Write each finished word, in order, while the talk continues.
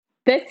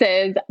This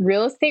is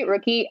Real Estate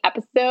Rookie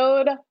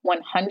episode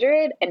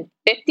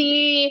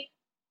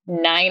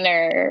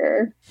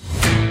 159er.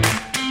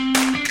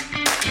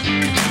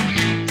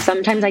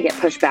 Sometimes I get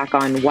pushback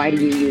on why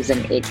do you use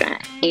an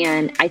agent?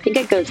 And I think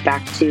it goes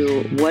back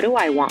to what do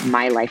I want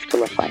my life to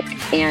look like?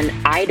 And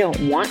I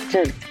don't want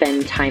to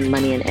spend time,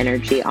 money, and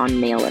energy on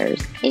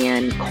mailers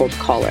and cold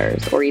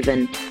callers or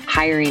even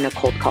hiring a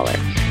cold caller.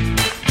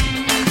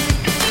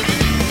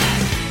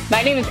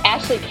 My name is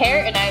Ashley Kerr,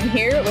 and I'm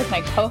here with my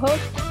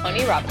co-host,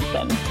 Tony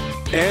Robinson.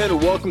 And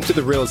welcome to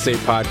the Real Estate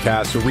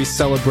Podcast, where we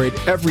celebrate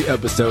every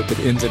episode that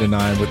ends in a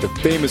 9 with a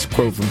famous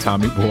quote from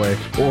Tommy Boy.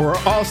 We're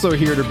also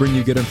here to bring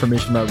you good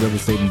information about real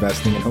estate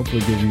investing and hopefully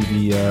give you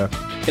the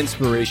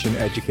inspiration,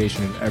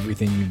 education, and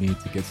everything you need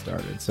to get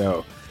started.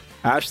 So,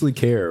 Ashley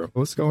Kerr,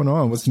 what's going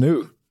on? What's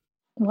new?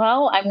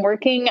 Well, I'm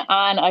working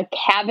on a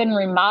cabin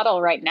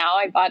remodel right now.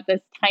 I bought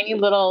this tiny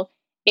little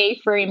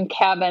A-frame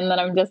cabin that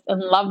I'm just in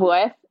love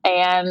with,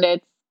 and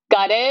it's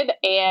gutted,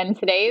 and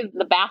today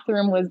the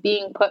bathroom was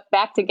being put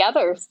back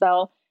together.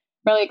 So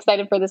really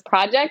excited for this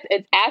project.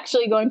 It's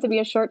actually going to be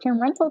a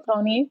short-term rental,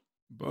 Tony.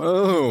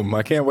 Boom.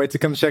 I can't wait to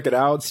come check it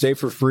out. Stay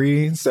for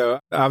free. So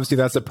obviously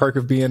that's a perk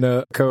of being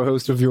a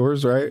co-host of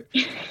yours, right?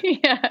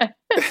 Yeah.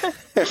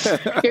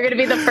 You're going to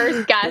be the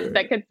first guest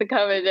that gets to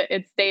come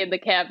and stay in the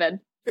cabin.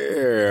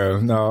 Yeah,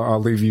 no, I'll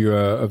leave you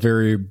a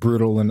very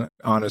brutal and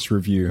honest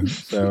review.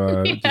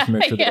 So just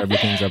make sure that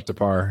everything's up to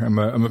par. I'm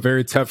a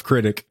very tough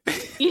critic.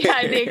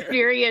 Yeah, the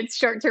experienced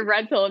short-term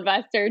rental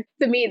investor.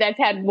 To me, that's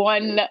had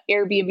one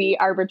Airbnb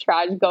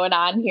arbitrage going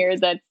on here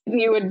that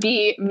you would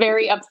be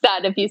very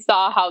upset if you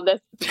saw how this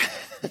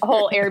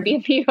whole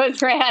Airbnb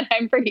was ran,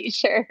 I'm pretty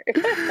sure.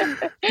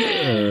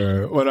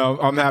 Well, no,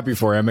 I'm happy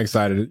for you. I'm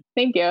excited.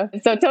 Thank you.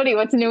 So, Tony,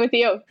 what's new with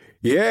you?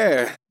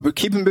 Yeah, but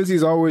keeping busy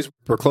as always.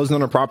 We're closing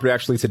on a property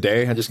actually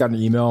today. I just got an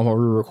email while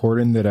we were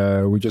recording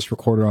that we just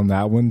recorded on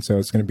that one. So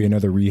it's going to be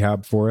another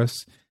rehab for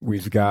us.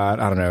 We've got,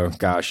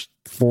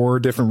 4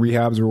 different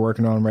rehabs we're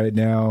working on right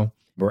now.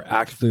 We're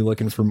actively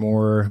looking for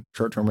more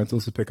short-term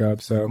rentals to pick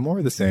up. So more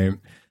of the same.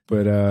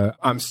 But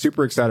I'm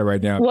super excited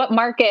right now. What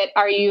market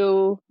are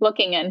you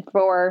looking in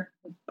for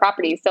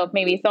properties? So if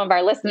maybe some of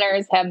our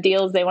listeners have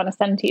deals they want to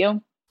send to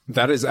you.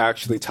 That is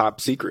actually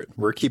top secret.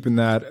 We're keeping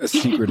that a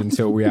secret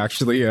until we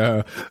actually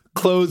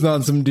close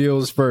on some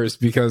deals first,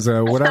 because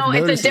what I've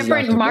noticed it's a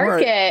different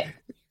market.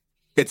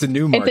 It's a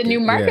new market. It's a new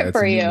market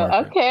for you.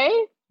 Okay.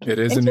 It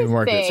is a new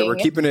market. So we're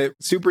keeping it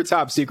super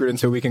top secret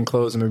until we can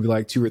close on maybe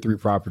like 2 or 3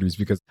 properties,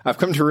 because I've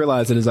come to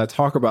realize that as I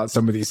talk about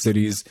some of these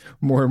cities,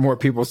 more and more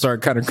people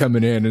start kind of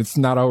coming in. It's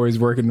not always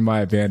working to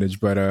my advantage,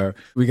 but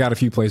we got a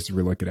few places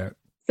we're looking at.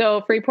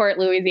 So Freeport,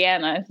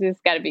 Louisiana, it's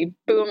got to be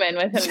booming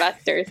with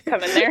investors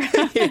coming there.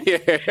 Yeah.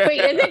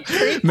 Wait, is it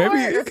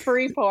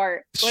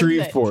Shreveport or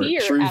Freeport?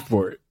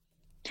 Shreveport.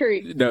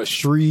 No,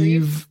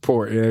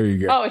 Shreveport. There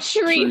you go. Oh,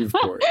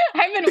 Shreveport.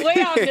 I've been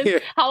way on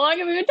this. How long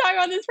have we been talking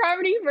about this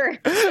property for?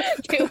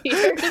 2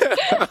 years.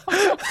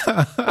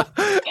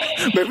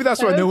 Maybe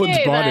that's why no one's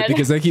bought it,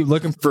 because they keep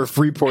looking for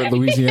Freeport,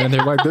 Louisiana.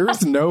 They're like, there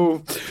is no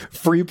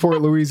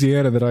Freeport,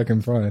 Louisiana that I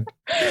can find.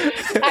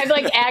 I've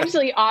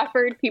actually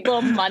offered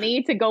people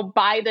money to go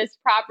buy this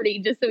property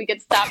just so we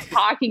could stop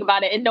talking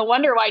about it. And no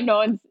wonder why no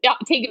one's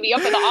taking me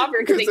up on the offer,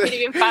 because they can't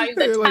even find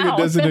the town. It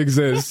doesn't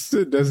exist.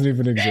 It doesn't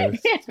even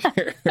exist.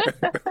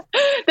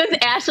 This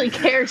Ashley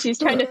Kerr, she's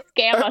trying to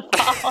scam us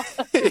all.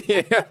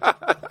 Yeah.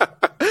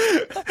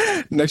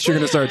 Next, you're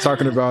going to start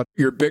talking about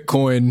your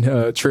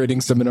Bitcoin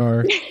trading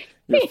seminar,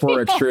 your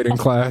Forex trading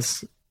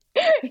class.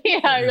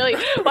 Yeah, really.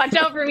 Watch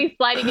out for me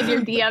sliding in your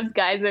DMs,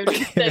 guys. I'm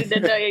just saying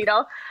to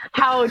know,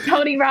 how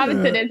Tony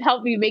Robinson has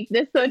helped me make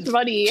this much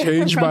money.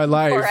 Change my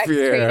life.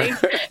 Yeah.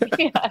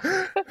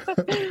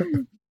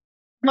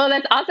 Well,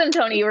 that's awesome,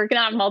 Tony. You're working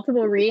on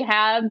multiple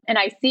rehabs. And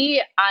I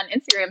see on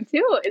Instagram,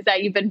 too, is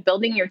that you've been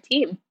building your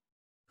team.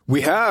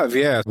 We have,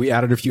 yeah. We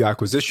added a few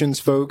acquisitions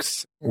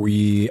folks.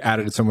 We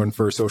added someone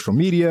for social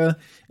media.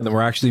 And then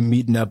we're actually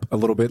meeting up a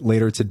little bit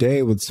later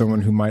today with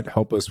someone who might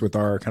help us with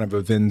our kind of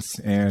events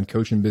and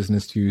coaching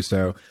business, too.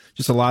 So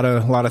just a lot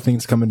of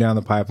things coming down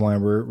the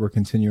pipeline. We're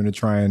continuing to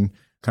try and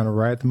kind of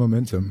ride the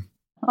momentum.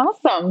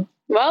 Awesome.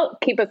 Well,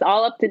 keep us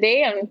all up to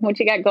date on what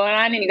you got going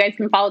on. And you guys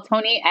can follow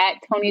Tony at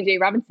Tony J.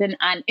 Robinson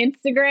on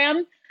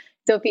Instagram.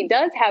 So if he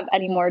does have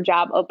any more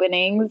job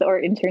openings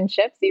or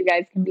internships, you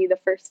guys can be the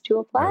first to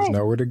apply. There's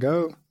nowhere to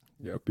go.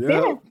 Yep.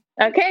 Yeah.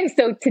 Okay,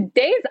 so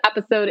today's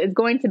episode is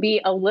going to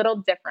be a little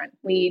different.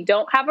 We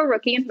don't have a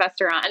rookie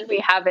investor on.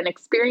 We have an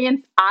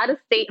experienced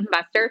out-of-state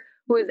investor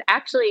who is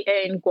actually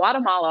in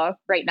Guatemala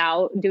right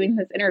now doing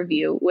this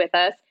interview with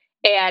us.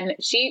 And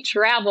she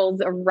travels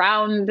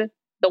around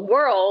the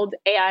world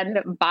and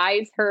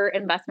buys her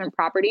investment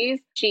properties.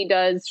 She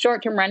does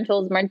short-term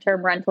rentals,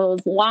 mid-term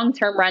rentals,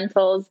 long-term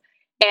rentals,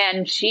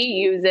 and she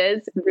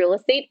uses real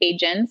estate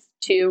agents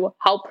to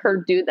help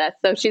her do this.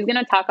 So she's going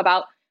to talk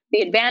about the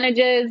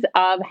advantages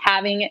of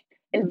having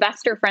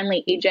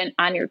investor-friendly agent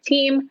on your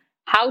team,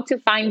 how to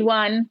find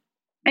one,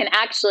 And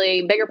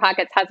actually,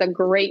 BiggerPockets has a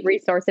great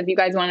resource if you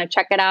guys want to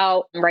check it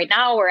out right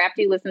now or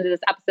after you listen to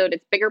this episode.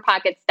 It's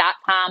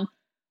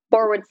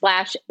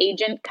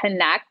biggerpockets.com/agent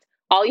connect.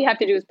 All you have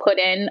to do is put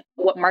in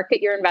what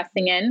market you're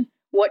investing in,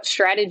 what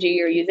strategy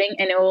you're using,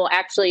 and it will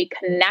actually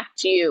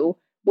connect you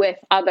with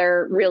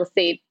other real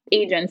estate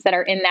agents that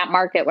are in that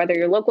market, whether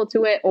you're local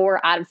to it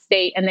or out of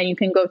state. And then you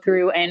can go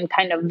through and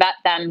kind of vet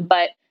them.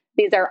 But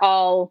these are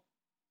all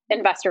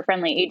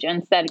investor-friendly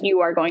agents that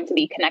you are going to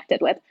be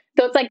connected with.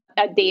 So it's like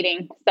a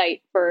dating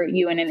site for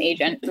you and an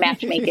agent,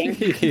 matchmaking.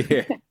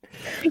 Yeah.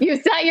 You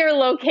set your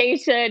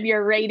location,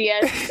 your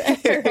radius,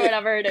 or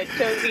whatever, and it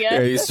shows you. Yeah,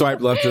 you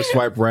swipe left or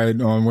swipe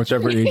right on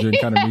whichever agent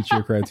kind of meets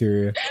your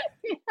criteria.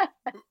 Yeah.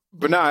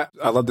 But no,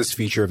 I love this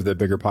feature of the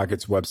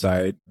BiggerPockets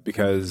website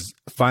because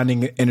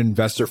finding an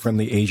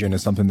investor-friendly agent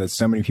is something that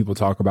so many people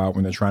talk about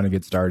when they're trying to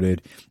get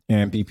started.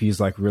 And BP's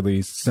like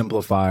really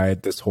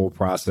simplified this whole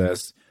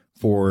process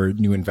for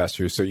new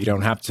investors. So you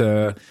don't have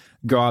to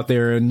go out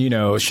there and,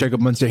 shake a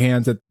bunch of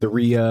hands at the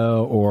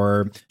RIA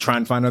or try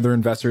and find other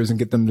investors and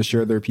get them to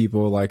share their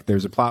people. Like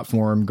there's a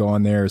platform, go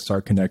on there,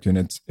 start connecting.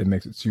 It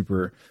makes it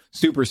super,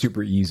 super,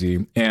 super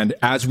easy. And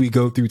as we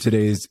go through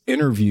today's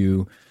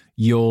interview,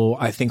 you'll,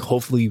 I think,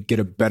 hopefully get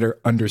a better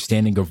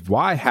understanding of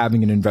why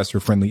having an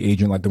investor-friendly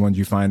agent like the ones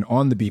you find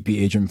on the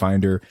BP Agent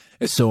Finder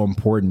is so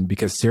important,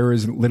 because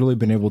Sarah's literally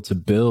been able to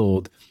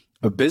build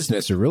a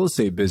business, a real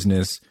estate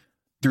business,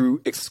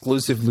 through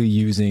exclusively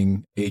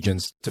using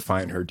agents to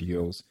find her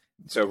deals.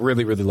 So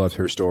really, really loved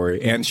her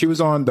story. And she was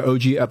on the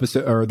OG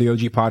episode or the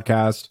OG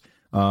podcast.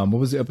 What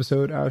was the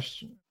episode,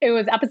 Ash? It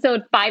was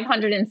episode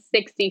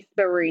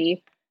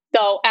 563.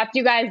 So after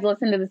you guys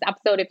listen to this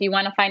episode, if you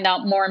want to find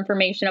out more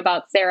information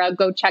about Sarah,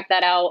 go check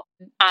that out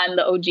on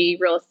the OG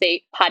Real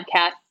Estate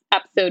Podcast,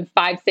 episode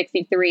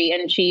 563.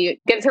 And she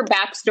gives her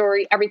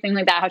backstory, everything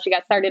like that, how she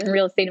got started in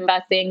real estate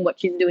investing,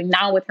 what she's doing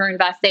now with her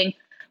investing,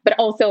 but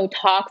also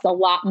talks a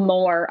lot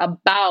more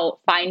about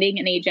finding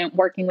an agent,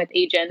 working with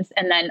agents,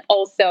 and then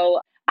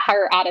also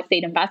her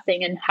out-of-state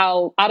investing and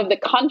how out of the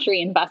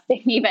country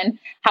investing, even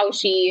how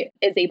she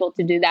is able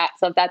to do that.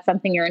 So if that's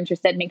something you're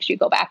interested in, make sure you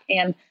go back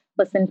and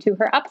listen to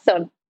her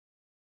episode.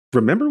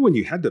 Remember when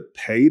you had to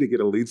pay to get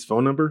a lead's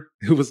phone number?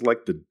 It was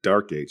like the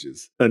dark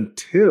ages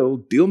until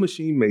Deal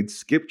Machine made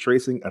skip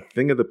tracing a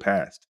thing of the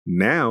past.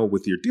 Now,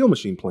 with your Deal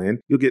Machine plan,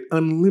 you'll get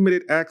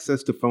unlimited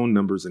access to phone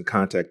numbers and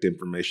contact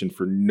information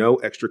for no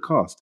extra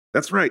cost.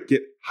 That's right,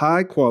 get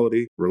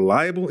high-quality,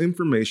 reliable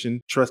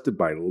information trusted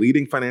by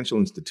leading financial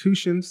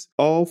institutions,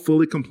 all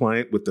fully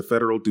compliant with the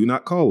federal Do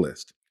Not Call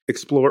list.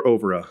 Explore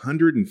over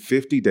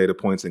 150 data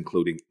points,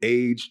 including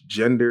age,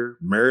 gender,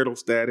 marital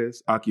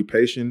status,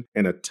 occupation,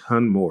 and a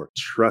ton more.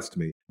 Trust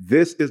me,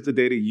 this is the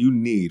data you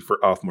need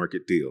for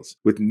off-market deals.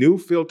 With new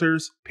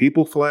filters,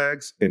 people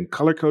flags, and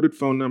color-coded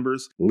phone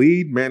numbers,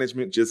 lead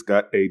management just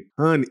got a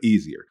ton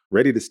easier.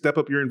 Ready to step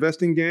up your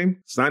investing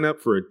game? Sign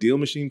up for a Deal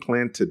Machine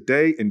plan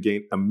today and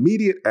gain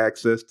immediate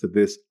access to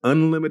this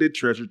unlimited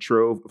treasure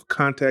trove of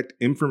contact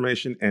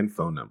information and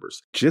phone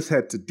numbers. Just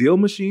head to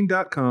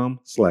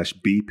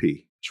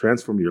DealMachine.com/BP.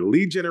 Transform your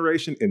lead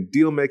generation and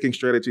deal-making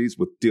strategies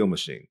with Deal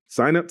Machine.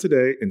 Sign up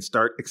today and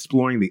start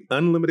exploring the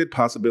unlimited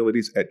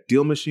possibilities at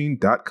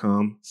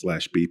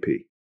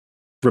DealMachine.com/BP.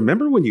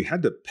 Remember when you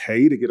had to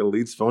pay to get a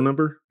lead's phone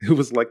number? It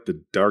was like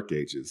the dark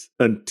ages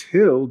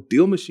until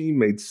Deal Machine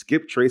made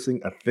skip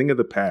tracing a thing of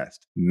the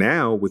past.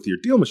 Now, with your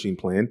Deal Machine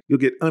plan, you'll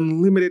get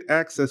unlimited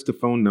access to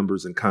phone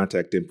numbers and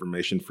contact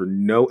information for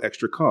no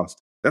extra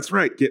cost. That's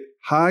right, get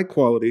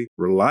high-quality,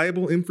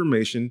 reliable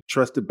information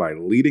trusted by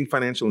leading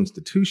financial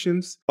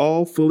institutions,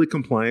 all fully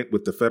compliant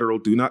with the federal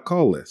Do Not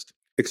Call list.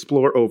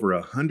 Explore over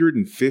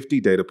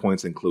 150 data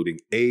points, including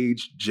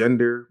age,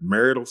 gender,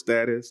 marital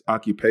status,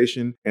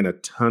 occupation, and a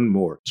ton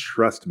more.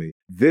 Trust me,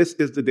 this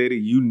is the data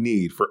you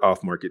need for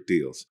off-market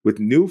deals. With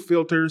new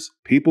filters,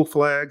 people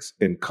flags,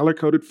 and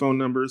color-coded phone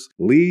numbers,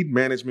 lead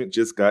management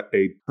just got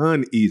a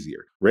ton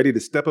easier. Ready to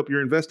step up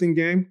your investing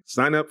game?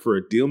 Sign up for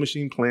a Deal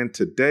Machine plan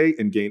today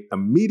and gain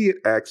immediate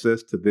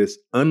access to this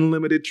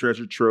unlimited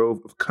treasure trove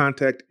of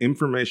contact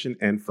information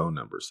and phone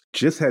numbers.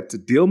 Just head to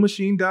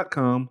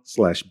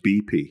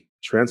DealMachine.com/BP.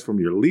 Transform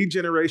your lead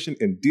generation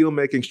and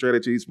deal-making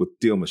strategies with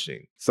Deal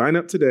Machine. Sign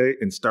up today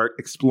and start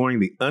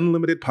exploring the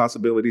unlimited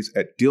possibilities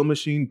at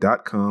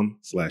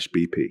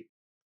DealMachine.com/BP.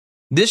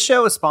 This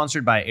show is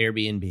sponsored by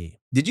Airbnb.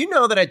 Did you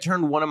know that I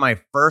turned one of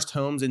my first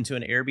homes into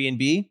an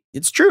Airbnb?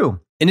 It's true.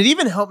 And it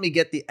even helped me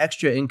get the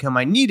extra income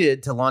I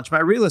needed to launch my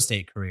real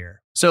estate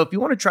career. So if you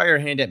want to try your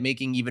hand at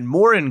making even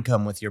more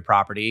income with your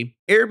property,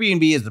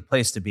 Airbnb is the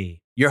place to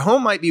be. Your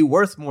home might be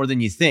worth more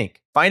than you think.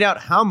 Find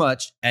out how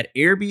much at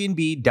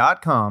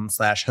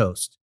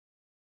airbnb.com/host.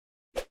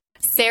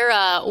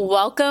 Sarah,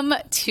 welcome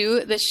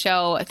to the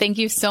show. Thank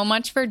you so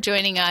much for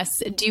joining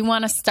us. Do you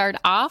want to start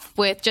off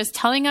with just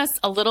telling us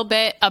a little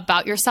bit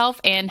about yourself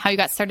and how you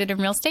got started in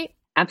real estate?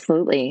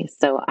 Absolutely.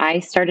 So I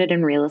started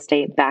in real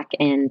estate back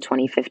in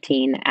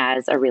 2015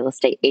 as a real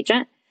estate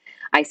agent.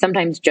 I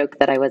sometimes joke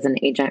that I was an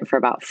agent for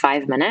about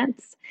 5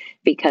 minutes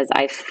because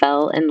I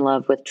fell in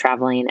love with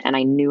traveling and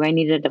I knew I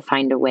needed to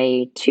find a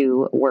way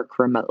to work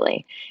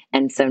remotely.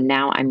 And so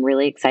now I'm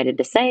really excited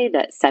to say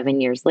that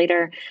 7 years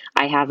later,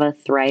 I have a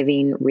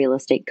thriving real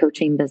estate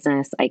coaching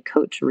business. I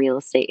coach real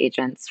estate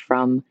agents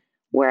from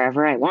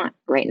wherever I want.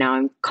 Right now,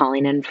 I'm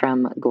calling in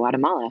from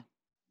Guatemala.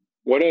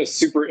 What a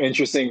super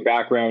interesting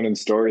background and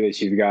story that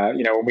you've got.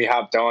 When we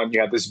hopped on,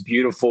 you had this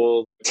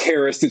beautiful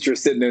terrace that you're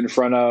sitting in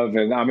front of,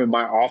 and I'm in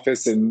my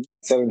office in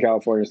Southern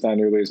California. It's not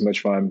nearly as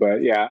much fun,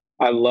 but yeah,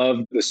 I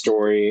love the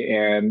story.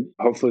 And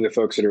hopefully the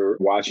folks that are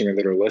watching or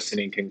that are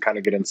listening can kind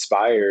of get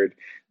inspired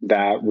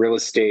that real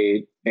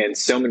estate in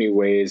so many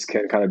ways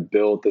can kind of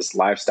build this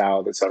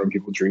lifestyle that so many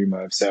people dream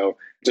of. So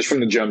just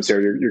from the jump,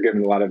 Sarah, you're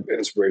giving a lot of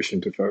inspiration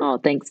to folks. Oh,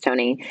 thanks,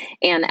 Tony.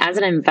 And as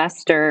an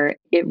investor,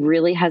 it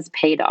really has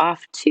paid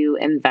off to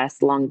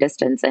invest long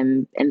distance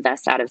and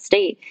invest out of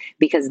state,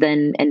 because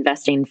then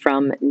investing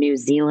from New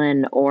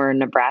Zealand or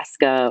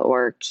Nebraska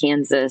or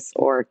Kansas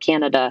or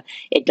Canada,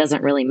 it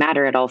doesn't really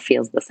matter. It all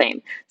feels the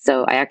same.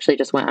 So I actually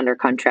just went under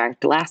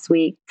contract last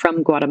week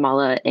from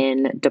Guatemala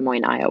in Des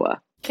Moines,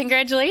 Iowa.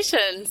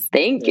 Congratulations.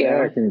 Thank you.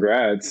 Yeah,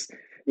 congrats.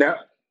 Now,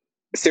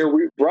 Sarah,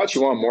 we brought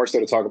you on more so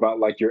to talk about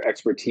like your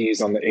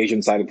expertise on the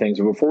agent side of things.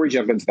 And before we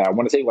jump into that, I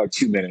want to take like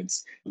 2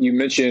 minutes. You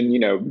mentioned,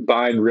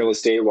 buying real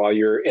estate while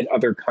you're in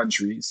other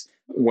countries,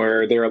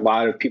 where there are a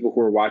lot of people who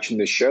are watching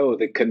the show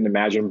that couldn't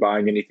imagine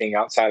buying anything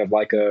outside of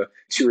like a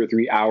 2 or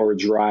 3 hour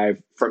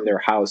drive from their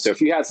house. So if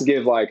you had to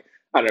give like,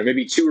 I don't know,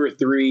 maybe 2 or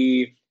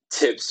 3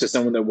 tips to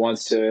someone that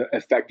wants to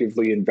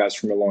effectively invest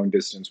from a long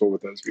distance, what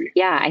would those be?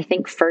 Yeah, I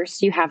think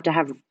first you have to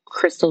have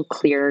crystal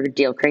clear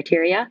deal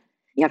criteria.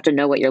 You have to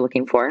know what you're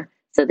looking for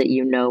so that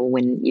you know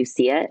when you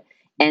see it.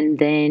 And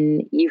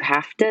then you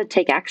have to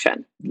take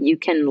action. You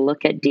can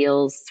look at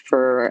deals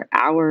for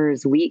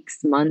hours,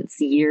 weeks, months,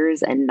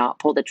 years, and not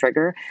pull the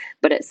trigger.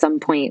 But at some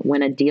point,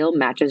 when a deal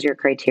matches your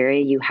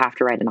criteria, you have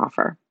to write an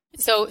offer.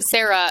 So,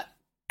 Sarah,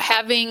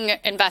 having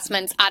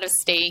investments out of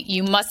state,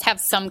 you must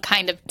have some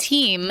kind of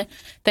team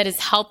that is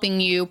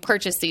helping you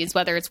purchase these,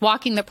 whether it's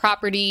walking the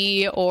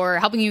property or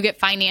helping you get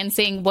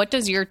financing. What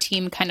does your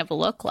team kind of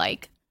look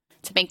like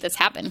to make this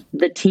happen?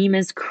 The team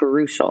is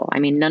crucial. I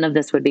mean, none of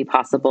this would be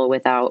possible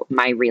without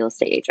my real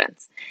estate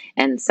agents.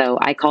 And so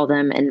I call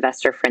them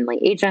investor-friendly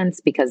agents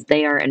because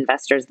they are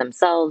investors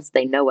themselves.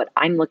 They know what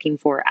I'm looking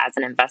for as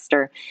an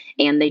investor.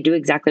 And they do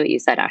exactly what you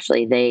said,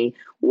 Ashley. They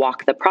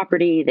walk the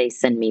property. They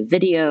send me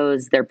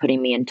videos. They're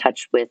putting me in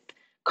touch with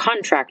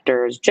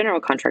contractors, general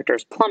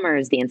contractors,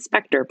 plumbers, the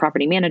inspector,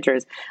 property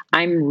managers.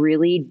 I'm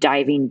really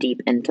diving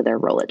deep into their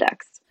Rolodex.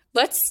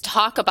 Let's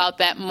talk about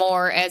that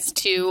more as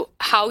to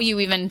how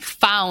you even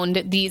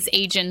found these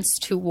agents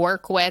to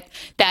work with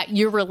that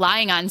you're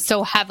relying on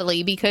so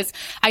heavily, because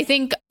I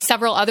think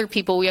several other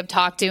people we have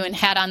talked to and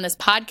had on this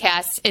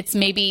podcast, it's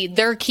maybe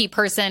their key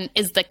person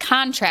is the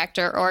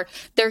contractor or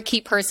their key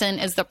person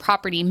is the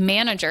property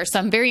manager. So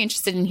I'm very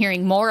interested in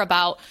hearing more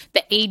about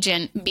the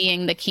agent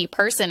being the key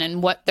person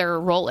and what their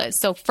role is.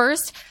 So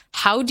first,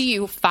 how do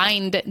you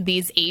find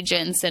these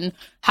agents and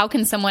how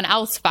can someone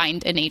else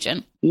find an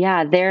agent?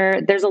 Yeah,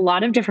 there's a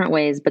lot of different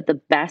ways, but the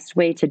best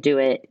way to do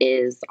it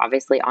is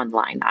obviously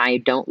online. I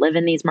don't live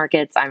in these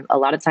markets. A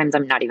lot of times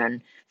I'm not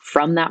even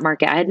from that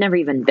market. I had never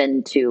even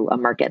been to a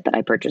market that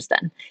I purchased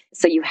in.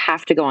 So you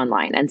have to go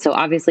online. And so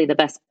obviously the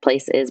best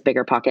place is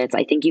BiggerPockets.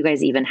 I think you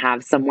guys even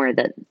have somewhere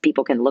that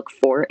people can look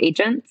for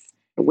agents.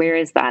 Where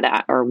is that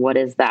at, or what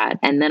is that?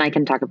 And then I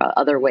can talk about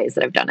other ways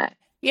that I've done it.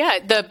 Yeah,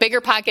 the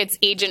BiggerPockets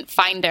Agent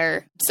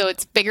Finder. So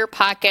it's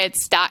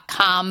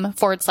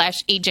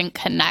biggerpockets.com/agent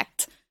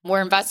connect,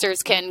 where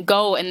investors can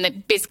go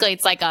and basically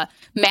it's like a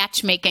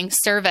matchmaking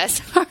service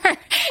for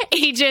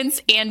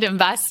agents and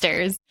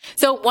investors.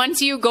 So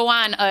once you go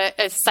on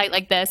a site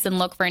like this and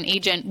look for an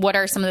agent, what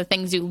are some of the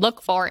things you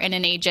look for in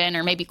an agent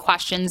or maybe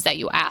questions that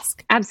you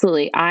ask?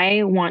 Absolutely.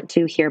 I want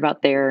to hear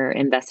about their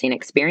investing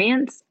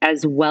experience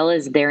as well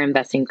as their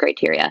investing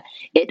criteria.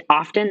 It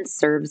often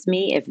serves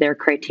me if their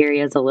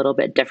criteria is a little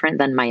bit different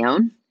than my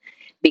own.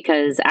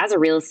 Because as a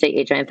real estate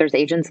agent, if there's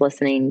agents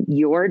listening,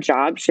 your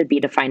job should be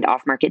to find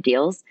off-market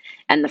deals.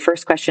 And the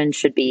first question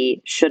should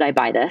be, should I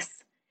buy this?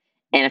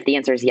 And if the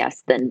answer is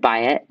yes, then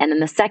buy it. And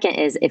then the second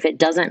is, if it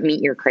doesn't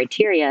meet your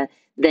criteria,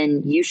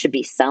 then you should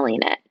be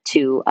selling it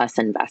to us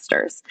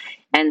investors.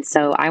 And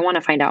so I want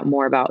to find out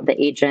more about the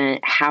agent.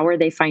 How are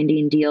they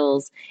finding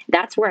deals?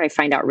 That's where I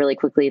find out really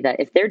quickly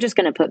that if they're just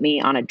going to put me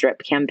on a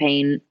drip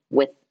campaign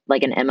with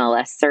like an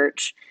MLS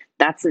search,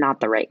 that's not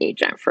the right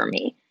agent for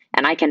me.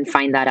 And I can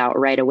find that out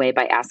right away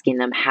by asking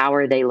them, how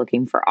are they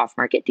looking for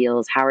off-market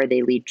deals? How are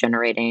they lead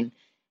generating?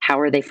 How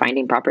are they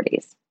finding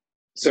properties?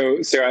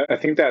 So, Sarah, I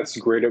think that's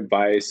great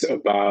advice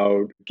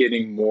about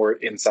getting more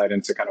insight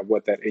into kind of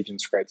what that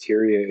agent's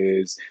criteria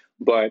is.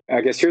 But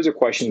I guess here's a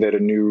question that a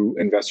new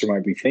investor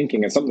might be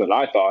thinking, and something that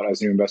I thought as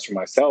a new investor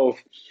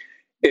myself.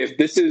 If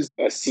this is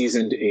a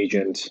seasoned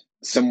agent,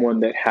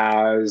 someone that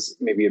has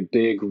maybe a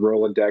big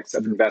Rolodex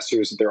of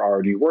investors that they're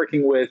already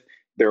working with,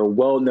 they're a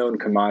well-known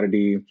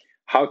commodity,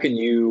 how can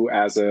you,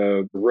 as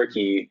a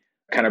rookie,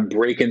 kind of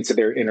break into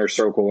their inner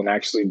circle and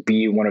actually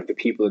be one of the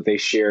people that they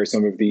share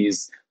some of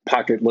these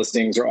pocket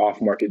listings or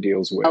off-market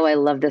deals with? Oh, I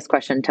love this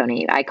question,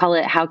 Tony. I call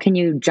it, how can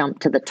you jump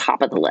to the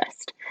top of the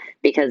list?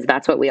 Because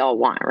that's what we all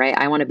want, right?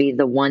 I want to be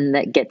the one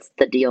that gets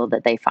the deal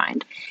that they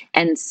find.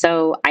 And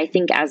so I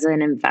think as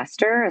an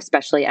investor,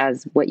 especially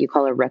as what you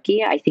call a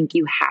rookie, I think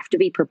you have to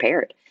be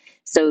prepared.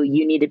 So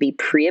you need to be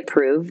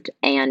pre-approved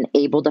and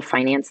able to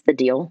finance the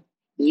deal.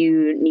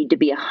 You need to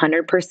be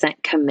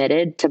 100%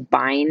 committed to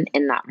buying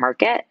in that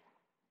market.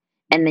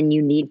 And then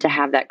you need to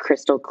have that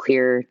crystal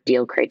clear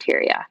deal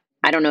criteria.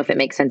 I don't know if it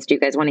makes sense. Do you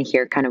guys want to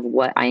hear kind of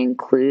what I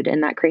include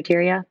in that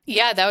criteria?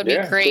 Yeah, that would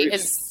be great. Please.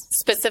 As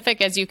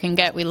specific as you can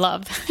get. We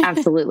love.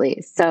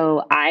 Absolutely.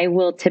 So I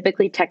will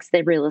typically text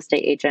the real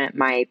estate agent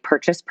my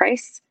purchase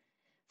price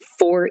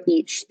for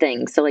each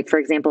thing. So like, for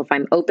example, if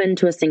I'm open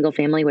to a single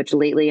family, which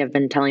lately I've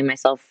been telling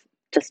myself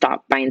to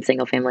stop buying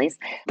single families,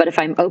 but if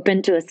I'm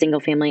open to a single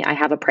family, I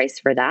have a price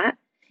for that.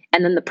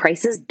 And then the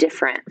price is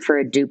different for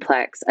a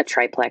duplex, a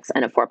triplex,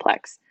 and a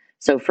fourplex.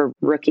 So for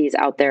rookies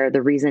out there,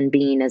 the reason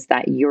being is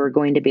that you're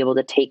going to be able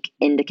to take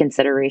into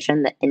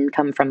consideration the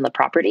income from the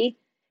property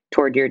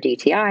toward your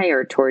DTI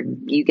or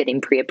toward you getting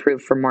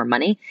pre-approved for more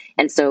money.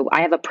 And so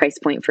I have a price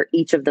point for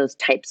each of those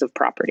types of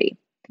property.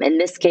 In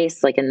this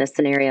case, like in this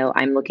scenario,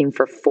 I'm looking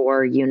for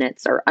 4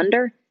 units or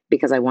under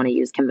because I want to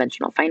use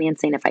conventional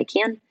financing if I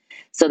can.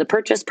 So the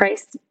purchase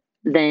price,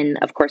 then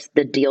of course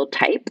the deal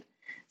type.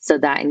 So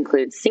that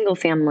includes single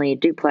family,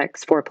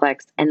 duplex,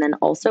 fourplex, and then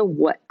also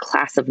what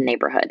class of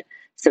neighborhood.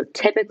 So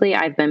typically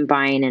I've been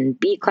buying in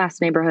B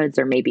class neighborhoods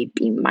or maybe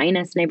B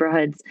minus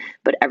neighborhoods,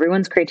 but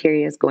everyone's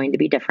criteria is going to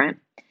be different.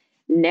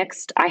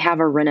 Next, I have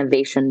a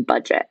renovation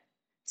budget.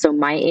 So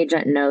my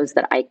agent knows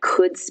that I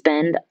could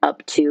spend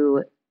up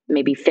to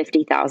maybe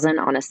 $50,000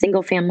 on a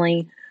single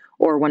family,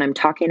 or when I'm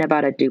talking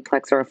about a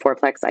duplex or a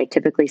fourplex, I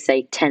typically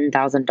say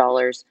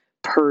 $10,000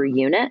 per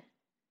unit,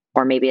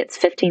 or maybe it's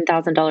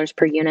 $15,000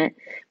 per unit.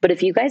 But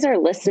if you guys are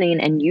listening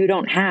and you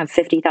don't have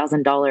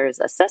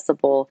 $50,000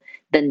 accessible,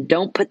 then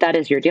don't put that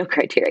as your deal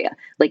criteria.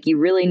 Like you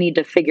really need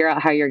to figure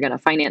out how you're going to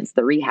finance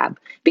the rehab,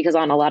 because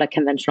on a lot of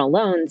conventional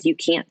loans, you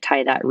can't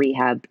tie that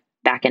rehab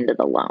back into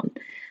the loan.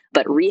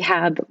 But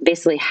rehab,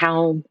 basically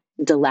how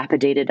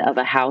dilapidated of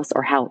a house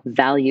or how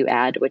value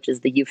add, which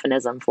is the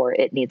euphemism for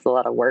it needs a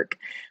lot of work,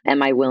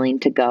 am I willing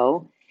to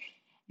go?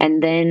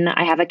 And then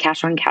I have a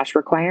cash on cash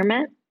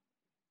requirement,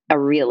 a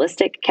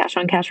realistic cash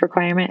on cash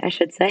requirement, I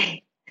should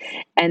say.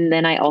 And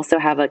then I also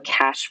have a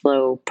cash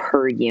flow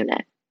per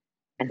unit.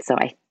 And so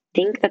I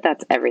think that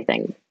that's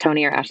everything.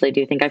 Tony or Ashley, do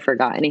you think I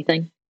forgot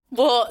anything?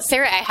 Well,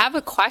 Sarah, I have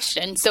a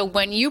question. So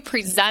when you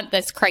present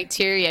this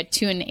criteria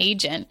to an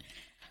agent,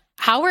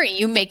 how are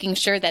you making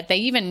sure that they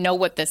even know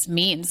what this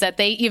means, that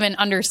they even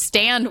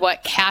understand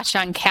what cash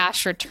on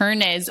cash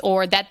return is,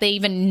 or that they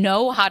even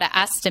know how to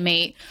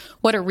estimate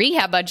what a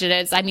rehab budget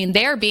is? I mean,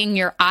 they're being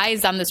your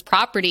eyes on this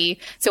property.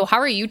 So how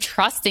are you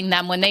trusting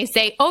them when they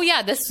say, oh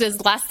yeah, this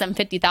is less than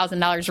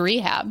 $50,000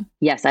 rehab?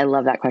 Yes, I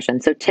love that question.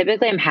 So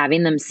typically I'm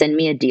having them send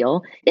me a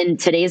deal. In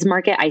today's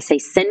market, I say,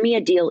 send me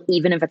a deal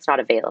even if it's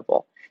not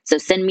available. So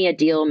send me a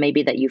deal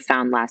maybe that you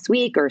found last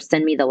week, or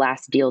send me the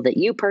last deal that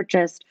you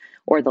purchased,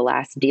 or the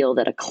last deal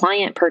that a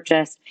client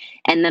purchased.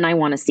 And then I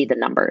want to see the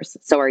numbers.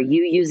 So are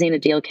you using a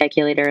deal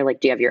calculator?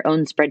 Like, do you have your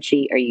own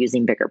spreadsheet? Are you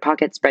using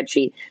BiggerPocket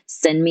spreadsheet?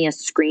 Send me a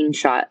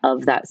screenshot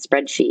of that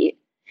spreadsheet.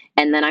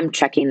 And then I'm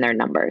checking their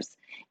numbers.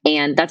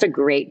 And that's a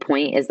great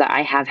point, is that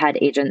I have had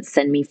agents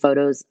send me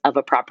photos of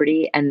a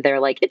property and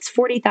they're like, it's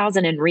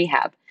 $40,000 in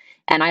rehab.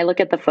 And I look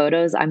at the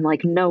photos, I'm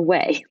like, no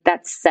way,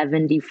 that's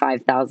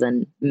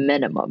 $75,000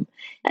 minimum.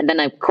 And then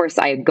of course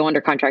I go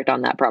under contract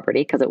on that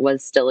property because it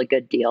was still a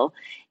good deal.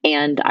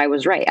 And I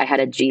was right. I had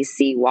a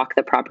GC walk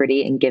the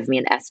property and give me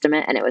an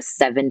estimate, and it was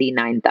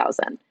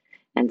 $79,000.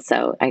 And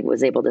so I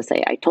was able to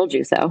say, I told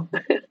you so.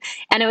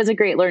 And it was a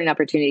great learning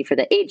opportunity for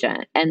the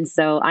agent. And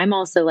so I'm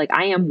also like,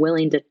 I am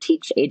willing to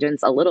teach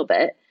agents a little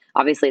bit.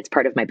 Obviously, it's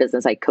part of my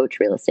business. I coach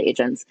real estate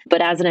agents.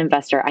 But as an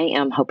investor, I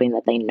am hoping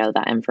that they know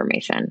that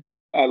information.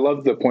 I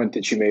love the point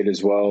that you made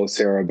as well,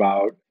 Sarah,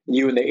 about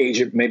you and the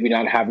agent maybe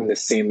not having the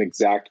same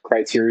exact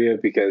criteria,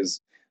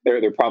 because there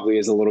probably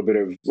is a little bit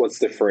of, what's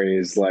the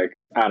phrase, like,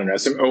 I don't know,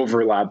 some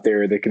overlap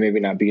there that can maybe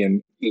not be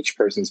in each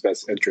person's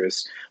best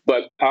interest.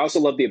 But I also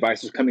love the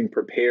advice of coming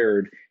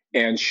prepared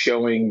and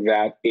showing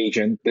that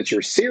agent that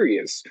you're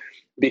serious,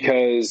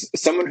 because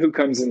someone who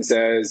comes and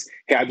says,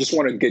 hey, I just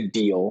want a good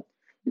deal,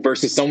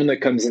 versus someone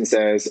that comes and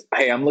says,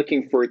 hey, I'm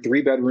looking for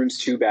 3 bedrooms,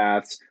 2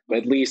 baths,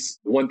 at least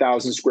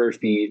 1,000 square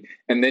feet,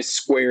 and this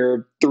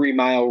square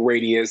 3-mile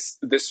radius,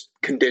 this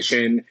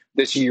condition,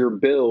 this year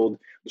build.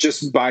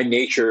 Just by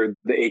nature,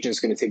 the agent's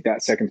going to take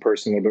that second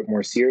person a little bit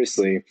more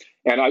seriously.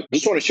 And I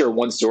just want to share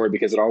one story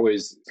because it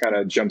always kind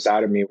of jumps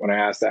out at me when I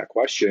ask that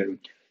question.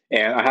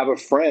 And I have a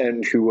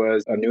friend who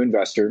was a new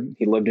investor.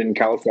 He lived in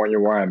California,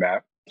 where I'm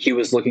at. He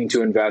was looking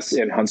to invest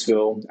in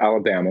Huntsville,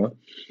 Alabama,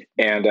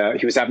 and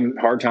he was having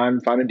a hard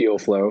time finding deal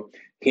flow.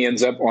 He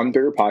ends up on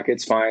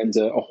BiggerPockets, finds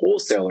a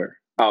wholesaler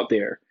out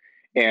there.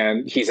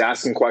 And he's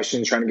asking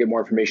questions, trying to get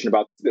more information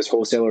about this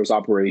wholesaler's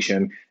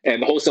operation.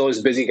 And the wholesaler's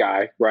a busy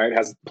guy, right?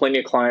 Has plenty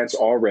of clients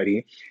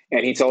already.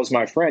 And he tells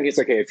my friend, he's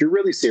like, hey, if you're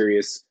really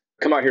serious,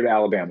 come out here to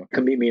Alabama.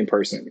 Come meet me in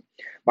person.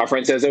 My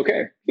friend says,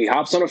 okay. He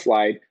hops on a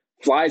flight,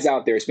 flies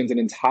out there, spends an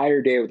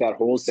entire day with that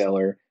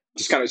wholesaler,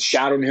 just kind of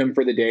shadowing him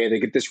for the day. They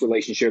get this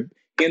relationship.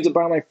 He ends up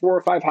buying like 4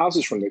 or 5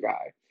 houses from the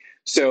guy.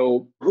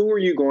 So who are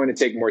you going to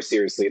take more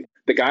seriously?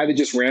 The guy that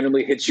just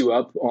randomly hits you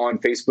up on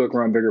Facebook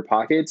or on Bigger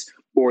Pockets,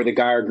 or the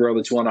guy or girl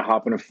that you want to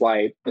hop on a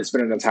flight and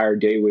spend an entire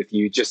day with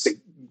you just to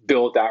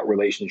build that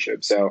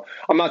relationship? So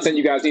I'm not saying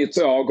you guys need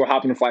to all go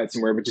hop on a flight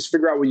somewhere, but just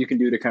figure out what you can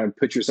do to kind of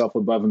put yourself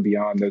above and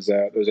beyond those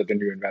other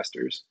new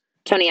investors.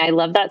 Tony, I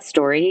love that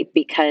story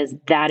because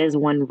that is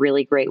one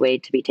really great way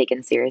to be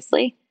taken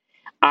seriously.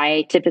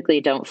 I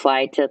typically don't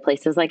fly to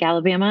places like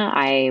Alabama.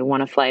 I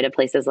want to fly to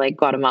places like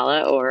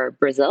Guatemala or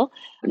Brazil.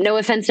 No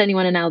offense to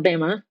anyone in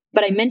Alabama,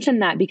 but I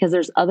mentioned that because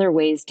there's other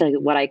ways to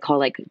what I call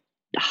like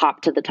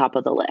hop to the top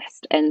of the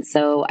list. And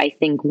so I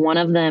think one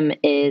of them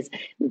is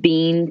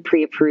being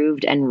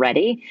pre-approved and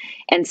ready.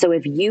 And so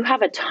if you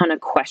have a ton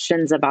of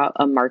questions about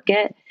a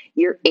market,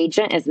 your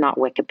agent is not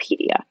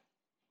Wikipedia.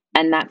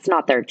 And that's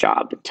not their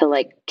job to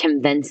like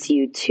convince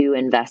you to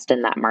invest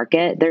in that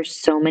market. There's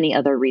so many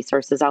other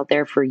resources out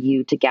there for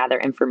you to gather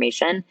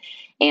information.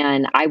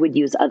 And I would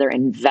use other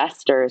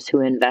investors who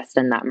invest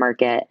in that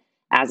market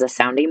as a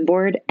sounding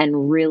board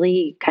and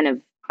really kind of,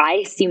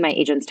 I see my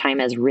agent's time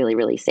as really,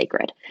 really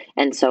sacred.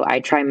 And so I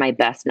try my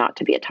best not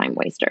to be a time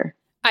waster.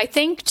 I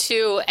think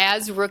too,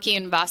 as rookie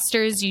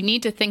investors, you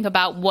need to think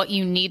about what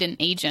you need an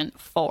agent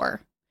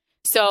for.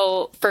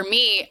 So for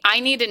me,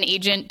 I need an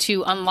agent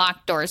to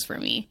unlock doors for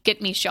me,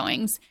 get me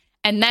showings.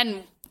 And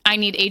then I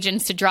need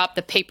agents to drop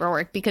the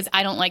paperwork because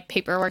I don't like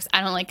paperwork.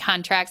 I don't like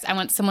contracts. I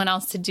want someone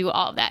else to do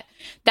all of that.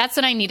 That's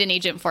what I need an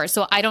agent for.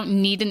 So I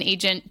don't need an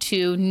agent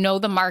to know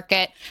the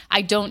market.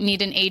 I don't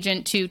need an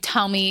agent to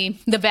tell me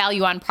the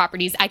value on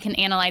properties. I can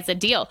analyze a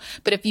deal.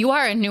 But if you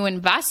are a new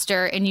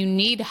investor and you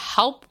need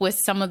help with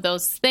some of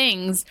those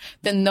things,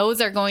 then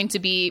those are going to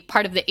be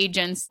part of the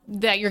agents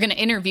that you're going to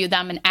interview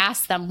them and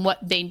ask them what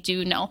they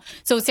do know.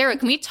 So Sarah,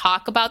 can we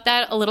talk about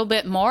that a little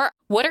bit more?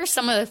 What are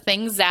some of the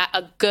things that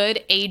a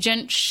good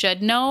agent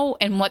should know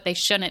and what they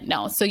shouldn't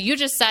know? So you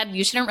just said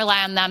you shouldn't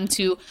rely on them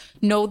to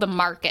know the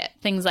market,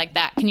 things like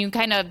that. Can you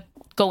kind of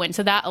go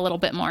into that a little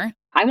bit more?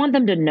 I want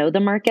them to know the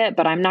market,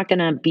 but I'm not going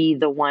to be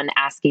the one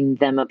asking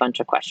them a bunch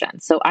of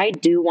questions. So I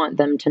do want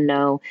them to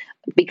know,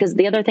 because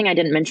the other thing I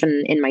didn't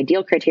mention in my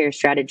deal criteria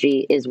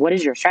strategy is, what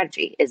is your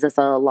strategy? Is this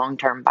a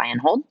long-term buy and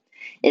hold?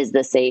 Is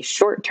this a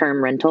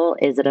short-term rental?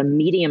 Is it a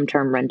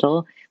medium-term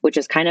rental, which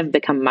has kind of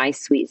become my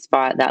sweet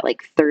spot, that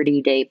like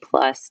 30-day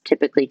plus,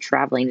 typically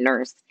traveling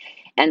nurse.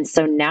 And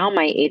so now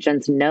my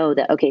agents know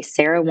that, okay,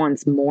 Sarah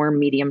wants more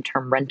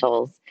medium-term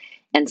rentals.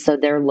 And so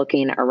they're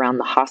looking around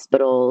the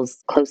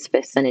hospitals, close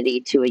vicinity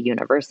to a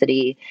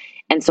university.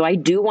 And so I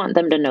do want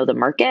them to know the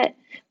market.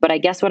 But I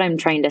guess what I'm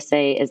trying to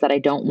say is that I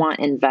don't want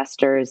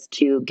investors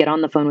to get on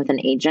the phone with an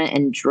agent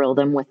and drill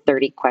them with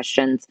 30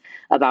 questions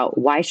about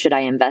why should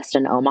I invest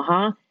in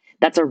Omaha.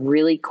 That's a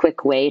really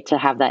quick way to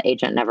have that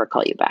agent never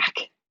call you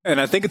back. And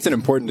I think it's an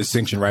important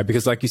distinction, right?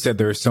 Because like you said,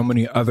 there are so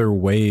many other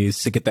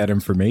ways to get that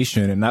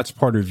information. And that's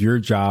part of your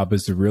job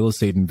as a real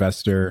estate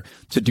investor,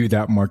 to do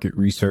that market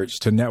research,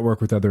 to network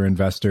with other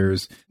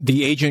investors.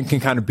 The agent can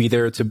kind of be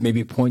there to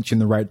maybe point you in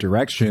the right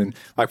direction.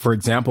 Like, for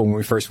example, when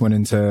we first went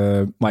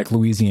into like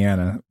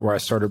Louisiana, where I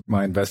started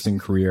my investing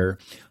career,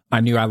 I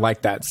knew I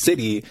liked that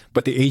city,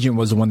 but the agent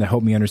was the one that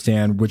helped me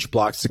understand which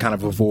blocks to kind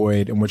of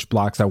avoid and which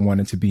blocks I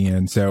wanted to be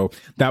in. So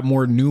that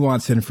more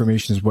nuanced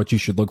information is what you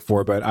should look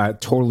for. But I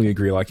totally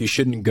agree. Like, you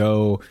shouldn't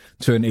go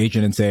to an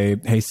agent and say,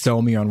 hey,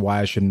 sell me on why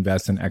I should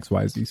invest in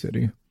XYZ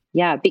city.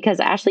 Yeah, because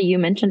Ashley, you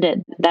mentioned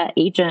it, that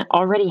agent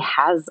already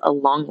has a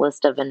long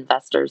list of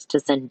investors to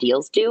send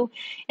deals to,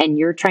 and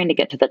you're trying to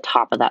get to the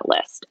top of that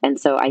list. And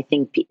so I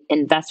think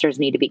investors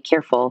need to be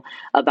careful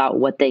about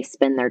what they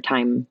spend their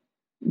time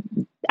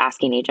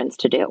asking agents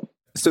to do.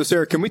 So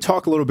Sarah, can we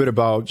talk a little bit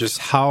about just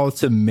how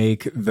to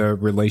make the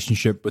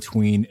relationship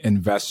between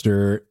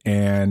investor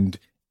and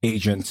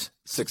agent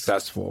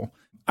successful?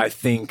 I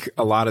think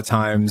a lot of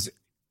times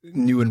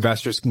new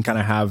investors can kind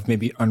of have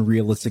maybe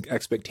unrealistic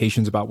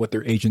expectations about what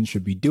their agent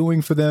should be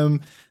doing for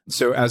them.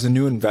 So as a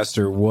new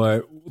investor,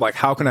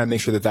 how can I make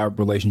sure that that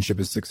relationship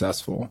is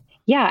successful?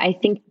 Yeah, I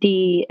think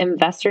the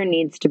investor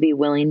needs to be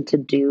willing to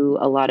do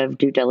a lot of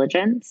due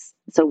diligence.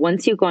 So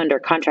once you go under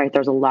contract,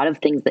 there's a lot of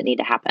things that need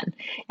to happen.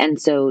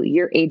 And so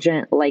your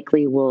agent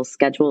likely will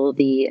schedule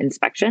the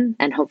inspection,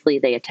 and hopefully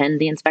they attend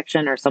the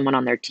inspection or someone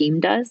on their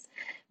team does.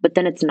 But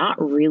then it's not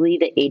really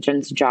the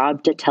agent's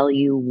job to tell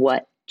you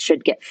what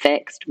should get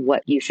fixed,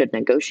 what you should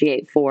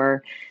negotiate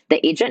for.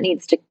 The agent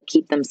needs to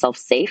keep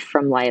themselves safe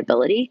from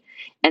liability.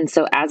 And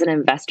so as an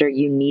investor,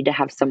 you need to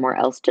have somewhere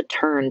else to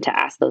turn to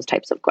ask those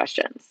types of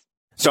questions.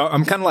 So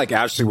I'm kind of like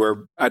Ashley,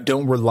 where I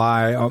don't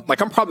rely on,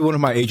 like, I'm probably one of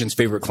my agent's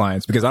favorite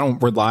clients because I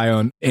don't rely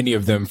on any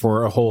of them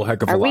for a whole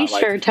heck of a lot. Are we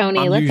sure,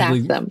 Tony? Let's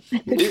ask them.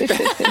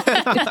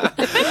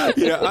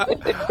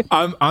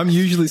 I'm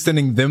usually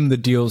sending them the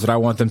deals that I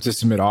want them to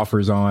submit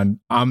offers on.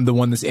 I'm the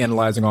one that's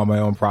analyzing all my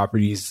own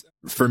properties.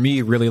 For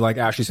me, really, like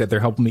Ashley said, they're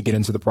helping me get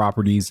into the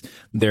properties.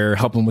 They're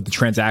helping with the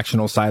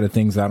transactional side of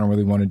things that I don't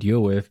really want to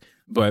deal with.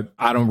 But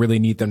I don't really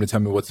need them to tell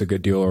me what's a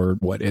good deal or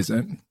what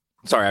isn't.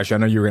 Sorry, Ashley, I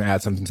know you were going to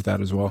add something to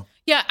that as well.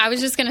 Yeah, I was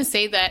just going to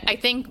say that I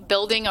think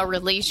building a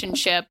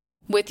relationship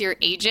with your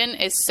agent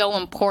is so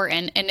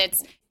important. And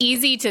it's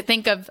easy to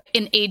think of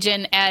an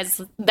agent as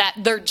that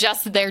they're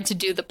just there to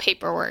do the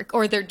paperwork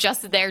or they're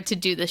just there to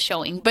do the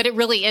showing. But it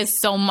really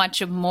is so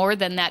much more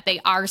than that. They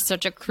are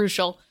such a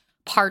crucial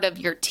part of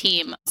your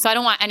team. So I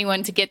don't want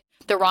anyone to get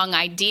the wrong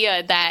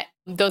idea that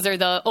those are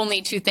the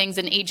only two things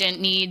an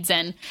agent needs.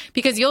 And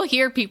because you'll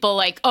hear people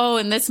like, oh,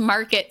 in this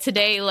market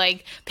today,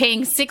 like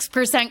paying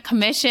 6%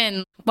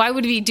 commission, why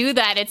would we do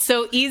that? It's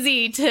so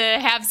easy to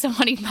have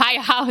somebody buy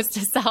a house,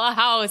 to sell a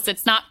house.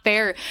 It's not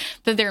fair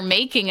that they're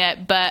making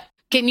it. But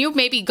can you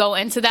maybe go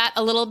into that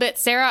a little bit,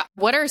 Sarah?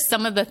 What are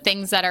some of the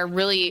things that are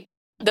really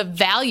the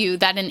value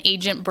that an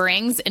agent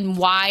brings and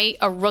why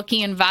a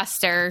rookie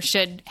investor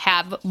should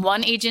have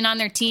one agent on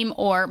their team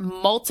or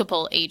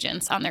multiple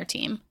agents on their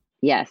team?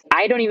 Yes.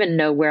 I don't even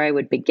know where I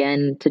would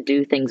begin to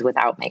do things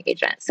without my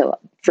agent. So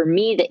for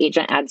me, the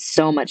agent adds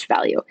so much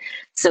value.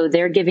 So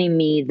they're giving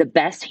me the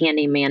best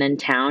handyman in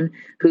town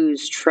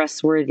who's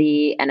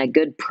trustworthy and a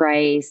good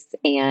price,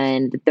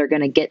 and they're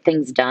going to get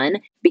things done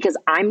because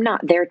I'm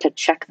not there to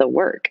check the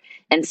work.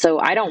 And so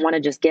I don't want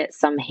to just get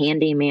some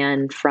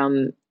handyman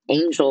from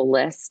Angel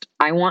List.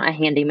 I want a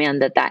handyman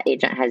that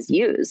agent has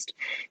used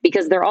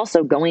because they're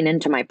also going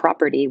into my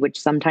property, which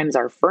sometimes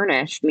are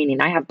furnished,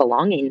 meaning I have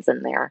belongings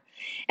in there.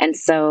 And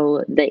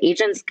so the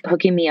agent's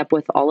hooking me up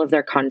with all of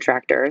their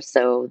contractors,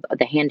 so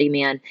the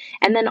handyman.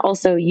 And then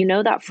also,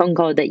 that phone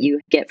call that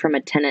you get from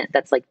a tenant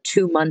that's like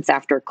 2 months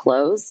after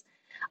close.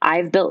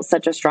 I've built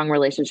such a strong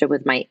relationship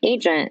with my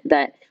agent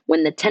that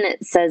when the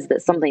tenant says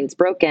that something's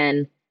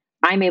broken,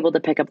 I'm able to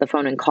pick up the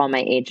phone and call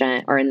my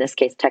agent, or in this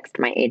case, text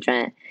my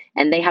agent,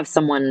 and they have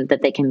someone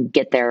that they can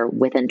get there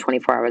within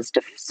 24 hours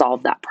to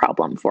solve that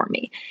problem for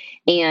me.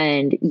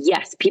 And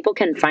yes, people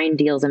can find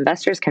deals.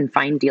 Investors can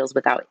find deals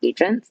without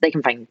agents. They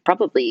can find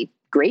probably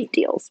great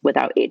deals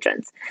without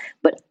agents.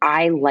 But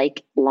I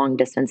like long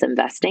distance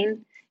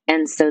investing.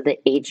 And so the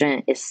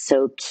agent is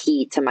so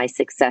key to my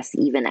success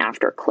even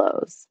after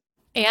close.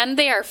 And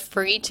they are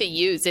free to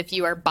use if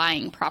you are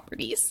buying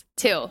properties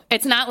too.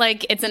 It's not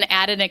like it's an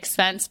added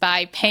expense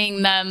by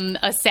paying them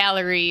a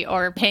salary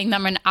or paying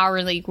them an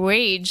hourly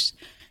wage,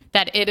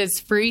 that it is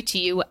free to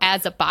you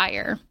as a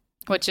buyer,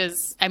 which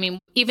is,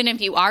 even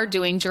if you are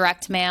doing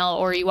direct mail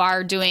or you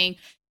are doing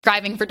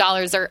driving for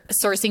dollars or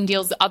sourcing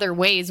deals other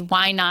ways,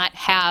 why not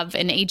have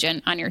an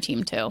agent on your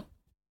team too?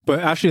 But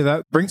actually,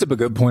 that brings up a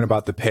good point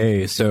about the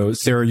pay. So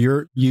Sarah,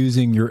 you're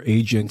using your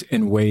agent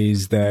in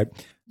ways that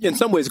in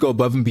some ways go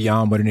above and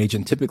beyond what an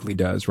agent typically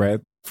does,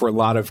 right? For a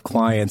lot of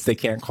clients, they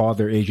can't call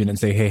their agent and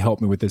say, hey, help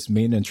me with this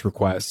maintenance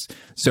request.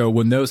 So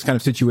when those kind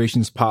of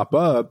situations pop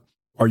up,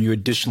 are you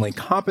additionally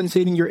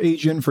compensating your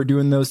agent for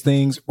doing those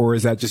things? Or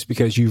is that just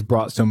because you've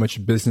brought so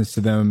much business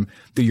to them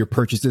through your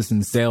purchases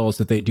and sales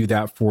that they do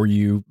that for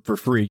you for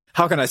free?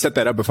 How can I set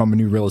that up if I'm a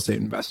new real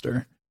estate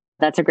investor?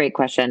 That's a great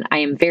question. I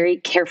am very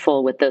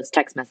careful with those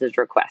text message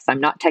requests.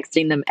 I'm not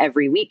texting them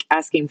every week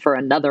asking for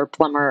another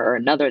plumber or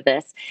another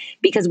this,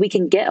 because we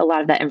can get a lot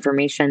of that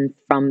information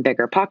from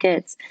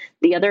BiggerPockets.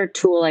 The other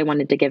tool I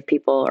wanted to give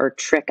people, or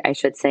trick I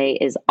should say,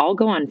 is I'll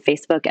go on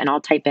Facebook and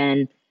I'll type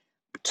in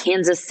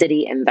Kansas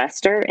City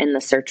Investor in the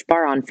search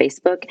bar on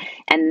Facebook,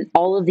 and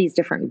all of these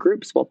different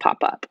groups will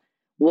pop up.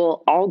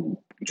 We'll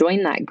all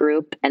join that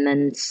group and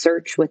then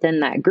search within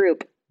that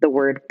group the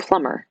word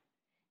plumber.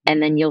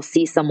 And then you'll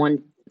see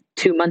someone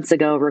 2 months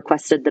ago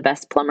requested the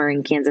best plumber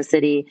in Kansas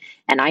City.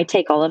 And I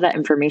take all of that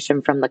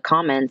information from the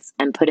comments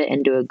and put it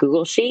into a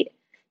Google sheet.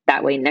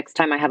 That way, next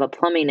time I have a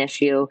plumbing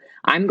issue,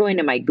 I'm going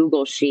to my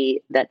Google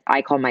sheet that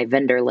I call my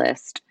vendor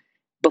list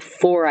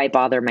before I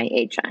bother my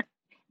agent.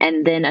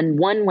 And then in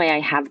one way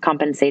I have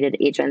compensated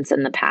agents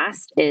in the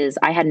past is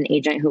I had an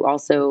agent who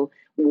also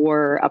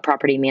wore a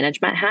property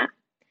management hat,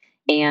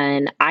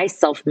 and I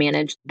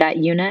self-managed that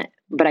unit,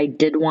 but I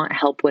did want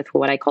help with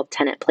what I call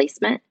tenant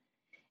placement.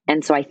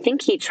 And so I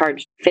think he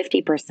charged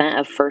 50%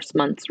 of first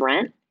month's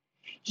rent.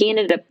 He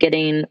ended up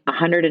getting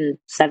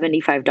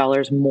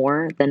 $175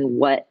 more than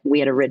what we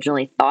had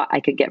originally thought I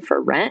could get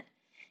for rent.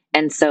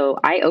 And so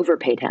I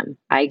overpaid him.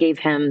 I gave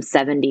him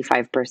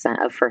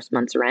 75% of first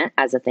month's rent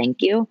as a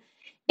thank you.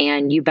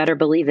 And you better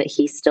believe it,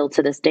 he still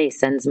to this day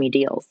sends me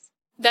deals.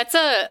 That's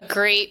a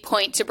great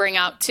point to bring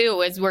out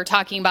too, as we're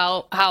talking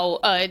about how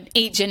an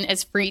agent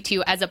is free to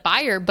you as a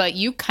buyer, but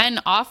you can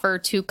offer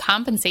to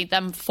compensate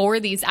them for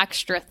these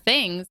extra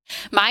things.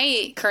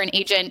 My current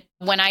agent,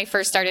 when I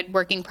first started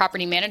working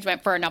property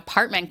management for an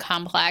apartment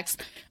complex,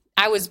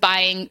 I was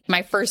buying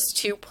my first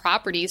 2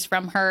 properties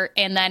from her.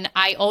 And then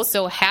I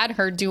also had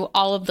her do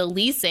all of the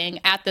leasing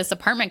at this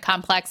apartment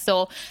complex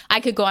so I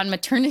could go on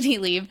maternity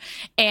leave.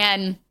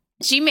 And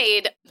she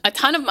made a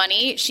ton of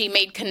money. She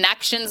made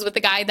connections with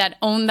the guy that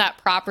owned that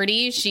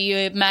property.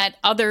 She met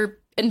other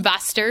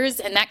investors,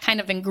 and that kind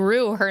of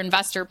grew her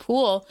investor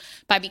pool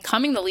by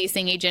becoming the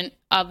leasing agent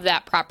of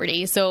that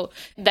property. So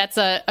that's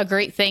a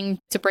great thing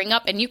to bring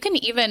up. And you can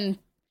even,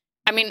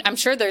 I mean, I'm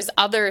sure there's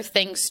other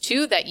things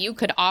too that you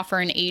could offer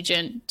an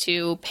agent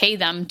to pay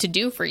them to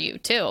do for you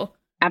too.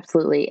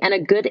 Absolutely. And a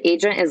good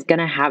agent is going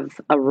to have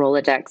a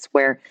Rolodex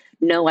where,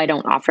 no, I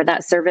don't offer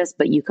that service,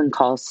 but you can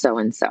call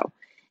so-and-so.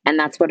 And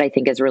that's what I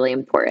think is really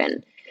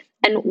important.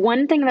 And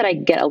one thing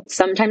that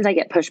sometimes I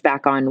get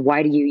pushback on,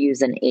 why do you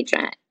use an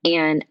agent?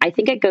 And I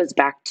think it goes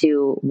back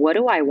to, what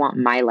do I want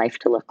my life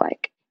to look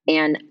like?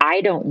 And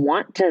I don't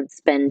want to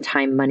spend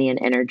time, money, and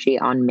energy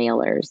on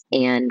mailers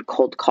and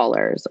cold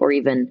callers or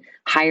even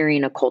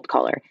hiring a cold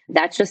caller.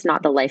 That's just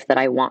not the life that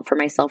I want for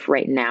myself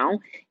right now.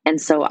 And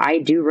so I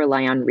do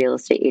rely on real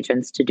estate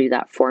agents to do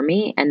that for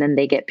me, and then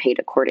they get paid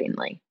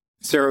accordingly.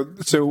 Sarah,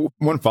 so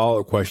one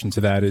follow-up question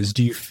to that is,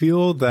 do you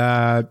feel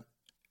that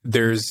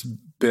there's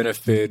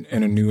benefit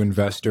in a new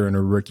investor and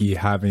a rookie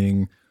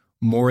having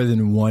more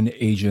than one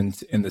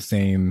agent in the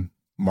same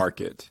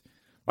market?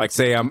 Like,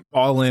 say I'm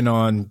all in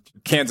on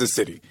Kansas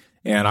City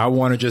and I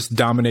want to just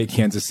dominate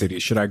Kansas City.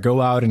 Should I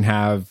go out and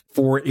have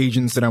 4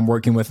 agents that I'm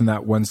working with in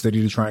that one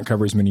city to try and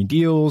cover as many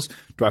deals?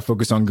 Do I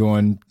focus on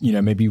going,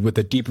 maybe with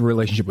a deeper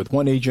relationship with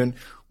one agent?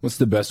 What's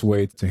the best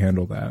way to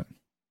handle that?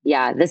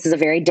 Yeah, this is a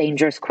very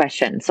dangerous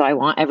question. So I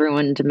want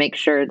everyone to make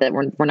sure that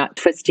we're not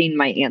twisting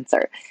my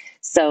answer.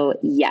 So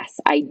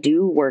yes, I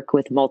do work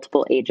with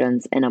multiple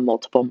agents in a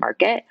multiple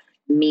market,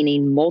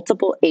 meaning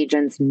multiple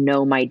agents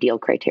know my deal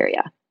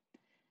criteria.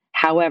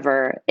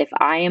 However, if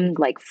I am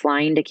like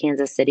flying to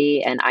Kansas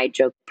City and I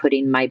joke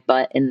putting my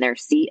butt in their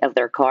seat of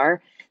their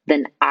car,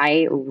 then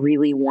I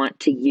really want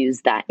to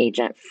use that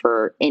agent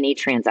for any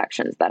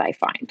transactions that I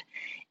find.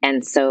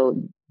 And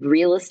so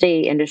real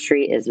estate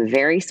industry is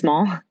very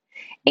small.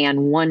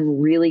 And one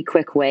really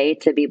quick way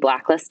to be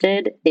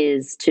blacklisted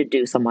is to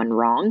do someone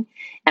wrong.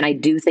 And I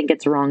do think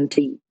it's wrong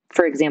to,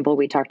 for example,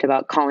 we talked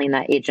about calling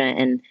that agent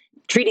and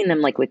treating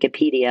them like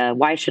Wikipedia.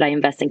 Why should I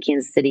invest in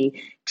Kansas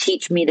City?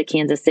 Teach me the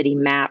Kansas City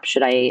map.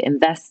 Should I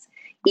invest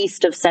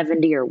east of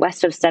 70 or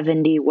west of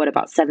 70? What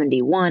about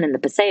 71 and the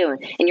Paseo?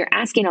 And you're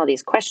asking all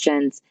these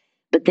questions,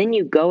 but then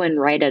you go and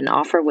write an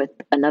offer with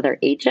another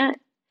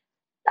agent.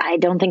 I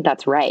don't think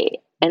that's right.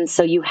 And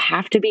so you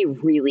have to be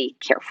really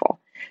careful.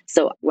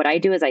 So what I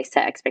do is I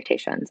set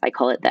expectations. I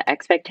call it the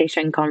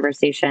expectation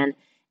conversation.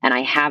 And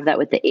I have that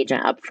with the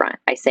agent up front.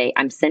 I say,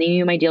 I'm sending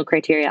you my deal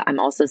criteria. I'm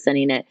also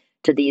sending it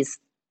to these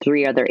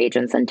 3 other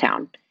agents in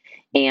town.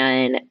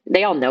 And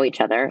they all know each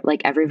other.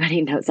 Like,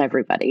 everybody knows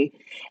everybody.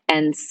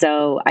 And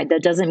so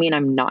that doesn't mean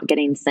I'm not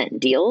getting sent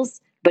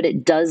deals, but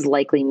it does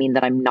likely mean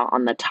that I'm not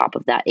on the top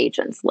of that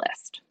agent's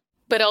list.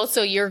 But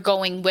also you're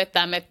going with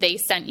them if they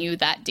sent you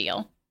that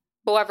deal.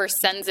 Whoever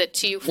sends it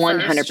to you first.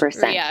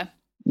 100%. Yeah.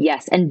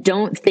 Yes. And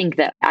don't think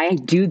that I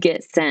do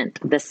get sent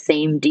the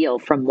same deal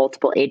from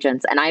multiple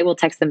agents. And I will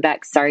text them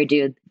back, sorry,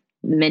 dude,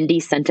 Mindy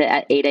sent it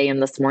at 8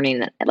 a.m. this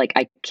morning. Like,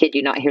 I kid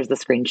you not, here's the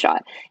screenshot.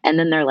 And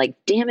then they're like,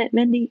 damn it,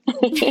 Mindy.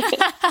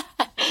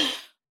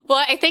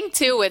 Well, I think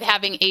too, with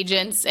having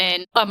agents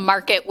in a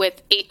market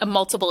with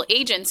multiple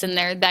agents in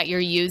there that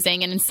you're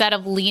using, and instead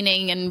of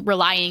leaning and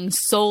relying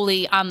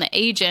solely on the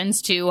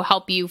agents to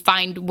help you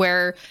find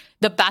where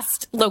the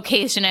best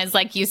location is,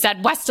 like you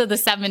said, west of the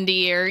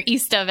 70 or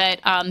east of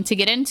it, to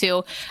get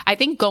into, I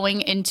think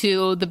going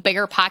into the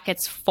Bigger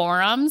Pockets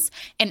forums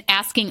and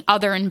asking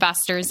other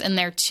investors in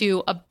there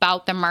too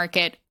about the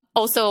market.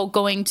 Also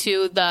going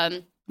to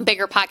the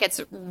Bigger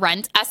Pockets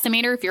rent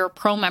estimator. If you're a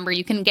pro member,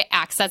 you can get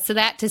access to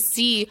that to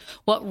see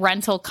what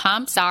rental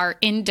comps are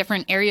in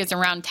different areas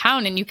around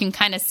town. And you can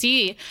kind of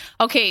see,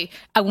 okay,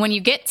 when you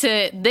get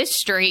to this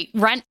street,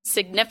 rent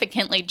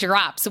significantly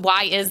drops.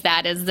 Why is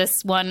that? Is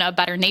this one a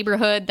better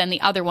neighborhood than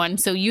the other one?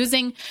 So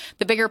using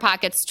the Bigger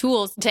Pockets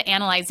tools to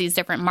analyze these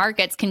different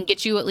markets can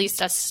get you at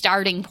least a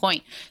starting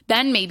point.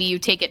 Then maybe you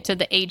take it to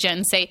the agent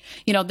and say,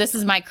 this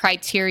is my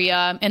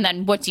criteria. And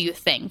then what do you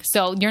think?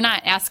 So you're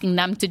not asking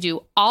them to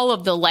do all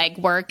of the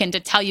legwork and to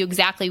tell you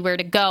exactly where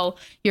to go.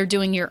 You're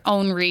doing your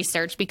own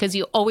research because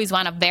you always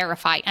want to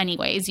verify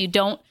anyways. You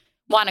don't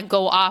want to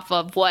go off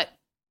of what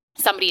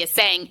somebody is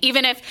saying.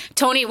 Even if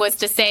Tony was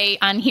to say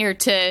on here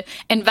to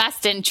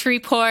invest in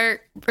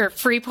Freeport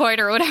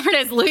or whatever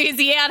it is,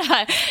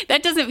 Louisiana,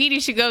 that doesn't mean you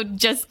should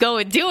just go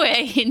and do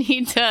it.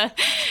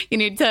 You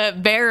need to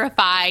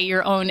verify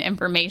your own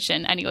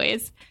information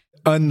anyways.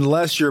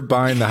 Unless you're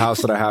buying the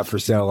house that I have for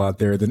sale out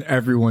there, then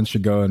everyone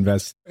should go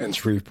invest in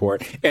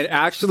Shreveport. And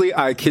actually,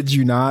 I kid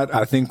you not,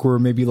 I think we're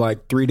maybe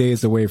like 3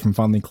 days away from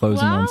finally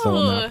closing on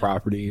selling that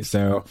property.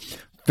 So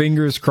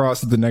fingers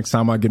crossed that the next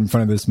time I get in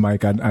front of this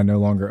mic, I no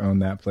longer own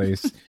that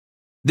place.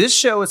 This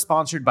show is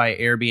sponsored by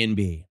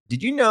Airbnb.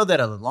 Did you know that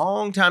a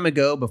long time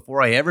ago,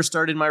 before I ever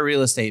started my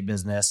real estate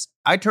business,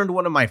 I turned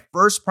one of my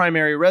first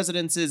primary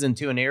residences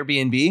into an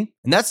Airbnb?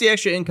 And that's the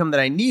extra income that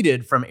I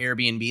needed from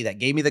Airbnb that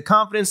gave me the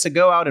confidence to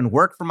go out and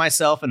work for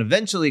myself and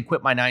eventually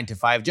quit my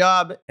 9-to-5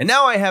 job. And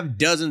now I have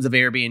dozens of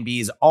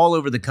Airbnbs all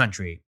over the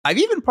country. I've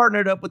even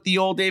partnered up with the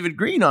old David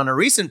Green on a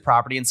recent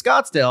property in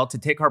Scottsdale to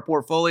take our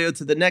portfolio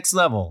to the next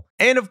level.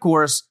 And of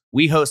course,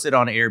 we host it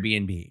on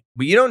Airbnb.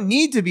 But you don't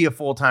need to be a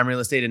full-time real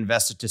estate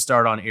investor to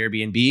start on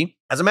Airbnb.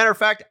 As a matter of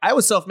fact, I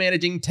was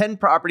self-managing 10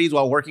 properties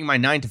while working my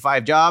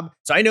 9-to-5 job,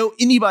 so I know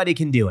anybody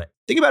can do it.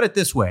 Think about it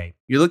this way.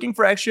 You're looking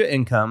for extra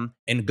income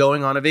and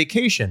going on a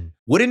vacation.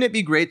 Wouldn't it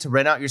be great to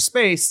rent out your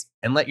space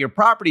and let your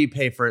property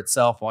pay for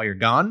itself while you're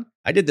gone?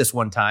 I did this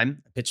one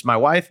time. I pitched my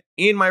wife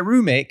and my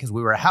roommate, because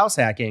we were house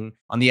hacking,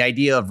 on the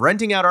idea of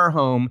renting out our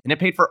home, and it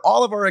paid for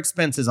all of our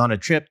expenses on a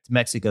trip to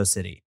Mexico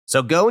City.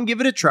 So go and give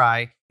it a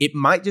try. It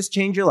might just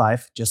change your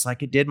life, just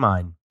like it did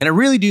mine. And I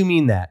really do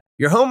mean that.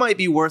 Your home might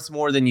be worth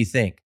more than you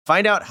think.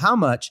 Find out how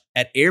much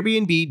at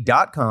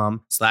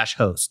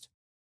airbnb.com/host.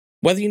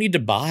 Whether you need to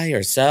buy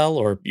or sell,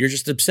 or you're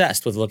just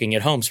obsessed with looking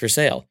at homes for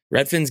sale,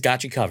 Redfin's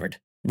got you covered.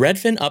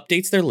 Redfin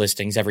updates their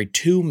listings every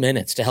 2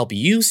 minutes to help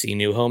you see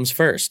new homes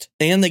first.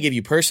 And they give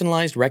you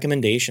personalized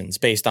recommendations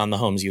based on the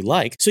homes you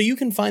like, so you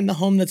can find the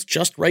home that's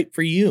just right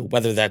for you,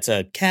 whether that's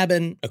a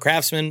cabin, a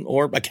craftsman,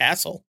 or a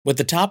castle. With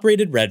the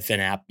top-rated Redfin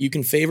app, you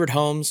can favorite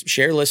homes,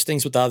 share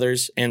listings with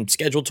others, and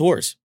schedule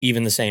tours,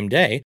 even the same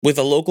day, with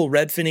a local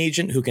Redfin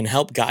agent who can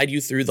help guide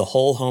you through the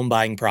whole home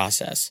buying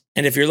process.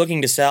 And if you're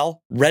looking to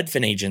sell,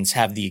 Redfin agents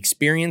have the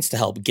experience to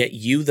help get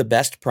you the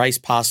best price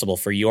possible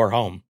for your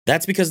home.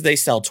 That's because they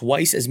sell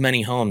twice as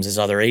many homes as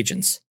other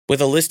agents.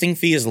 With a listing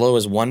fee as low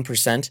as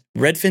 1%,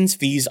 Redfin's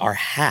fees are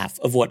half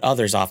of what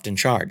others often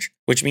charge,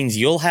 which means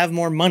you'll have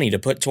more money to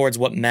put towards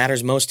what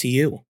matters most to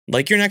you,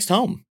 like your next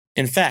home.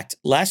 In fact,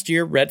 last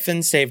year,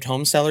 Redfin saved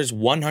home sellers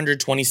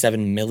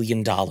 $127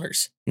 million.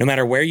 No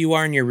matter where you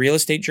are in your real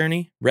estate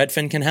journey,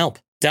 Redfin can help.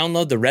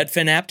 Download the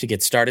Redfin app to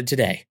get started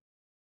today.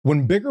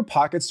 When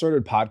BiggerPockets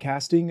started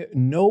podcasting,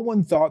 no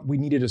one thought we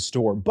needed a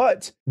store,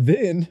 but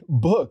then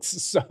books,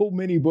 so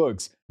many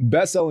books,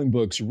 best-selling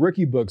books,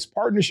 rookie books,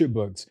 partnership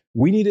books.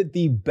 We needed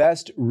the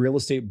best real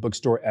estate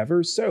bookstore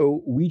ever,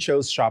 so we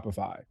chose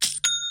Shopify.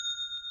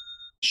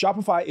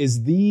 Shopify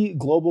is the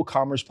global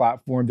commerce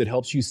platform that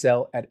helps you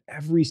sell at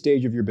every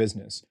stage of your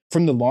business.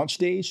 From the launch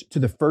stage to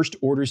the first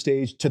order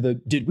stage to the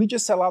did we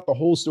just sell out the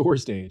whole store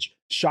stage?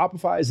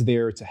 Shopify is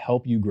there to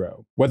help you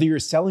grow. Whether you're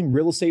selling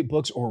real estate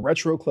books or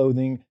retro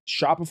clothing,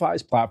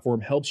 Shopify's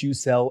platform helps you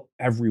sell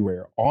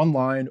everywhere,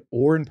 online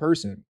or in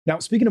person. Now,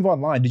 speaking of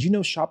online, did you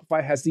know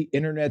Shopify has the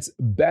internet's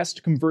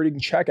best converting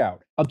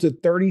checkout, up to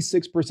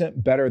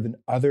 36% better than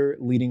other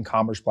leading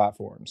commerce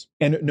platforms?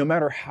 And no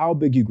matter how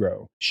big you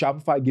grow,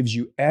 Shopify gives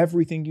you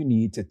everything you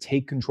need to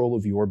take control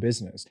of your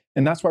business.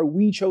 And that's why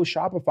we chose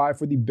Shopify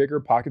for the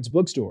BiggerPockets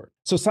bookstore.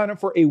 So sign up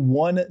for a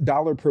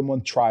 $1 per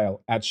month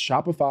trial at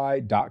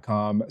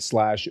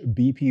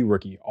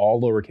shopify.com/BPRookie,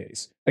 all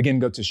lowercase. Again,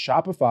 go to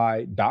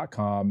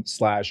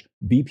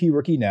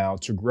shopify.com/BPRookie now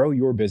to grow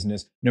your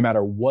business no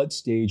matter what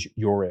stage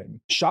you're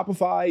in.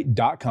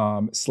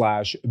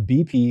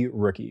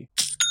 Shopify.com/BPRookie.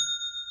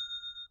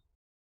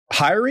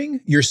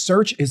 Hiring? Your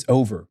search is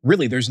over.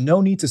 Really, there's no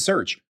need to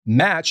search.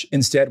 Match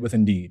instead with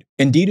Indeed.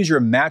 Indeed is your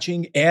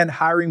matching and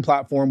hiring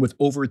platform with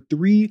over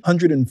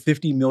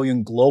 350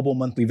 million global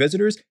monthly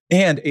visitors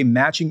and a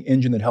matching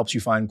engine that helps you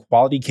find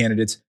quality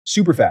candidates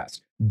super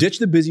fast. Ditch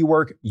the busy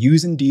work.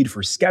 Use Indeed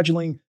for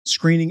scheduling,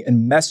 screening,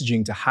 and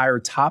messaging to hire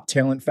top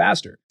talent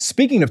faster.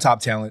 Speaking of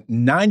top talent,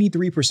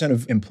 93%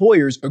 of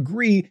employers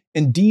agree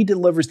Indeed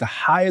delivers the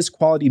highest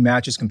quality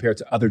matches compared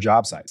to other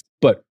job sites.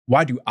 But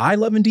why do I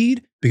love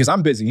Indeed? Because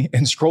I'm busy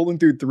and scrolling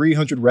through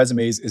 300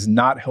 resumes is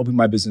not helping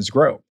my business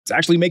grow. It's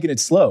actually making it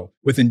slow.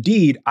 With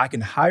Indeed, I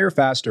can hire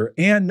faster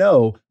and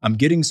know I'm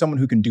getting someone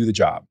who can do the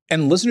job.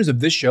 And listeners of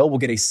this show will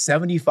get a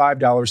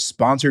 $75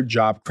 sponsored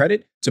job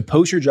credit to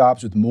post your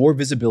jobs with more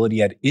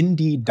visibility at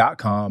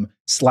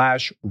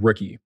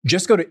Indeed.com/rookie.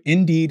 Just go to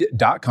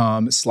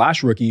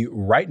Indeed.com/rookie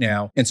right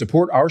now and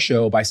support our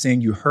show by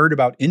saying you heard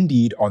about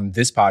Indeed on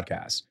this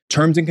podcast.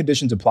 Terms and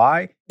conditions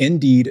apply.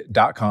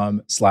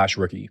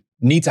 Indeed.com/rookie.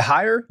 Need to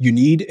hire? You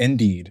need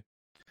Indeed.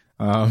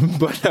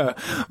 But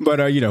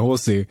we'll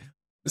see.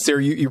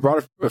 Sarah, you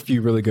brought a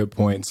few really good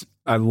points.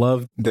 I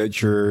love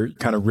that you're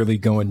kind of really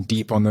going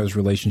deep on those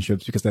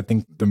relationships, because I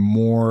think the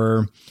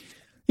more,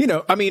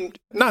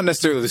 not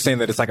necessarily saying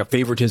that it's like a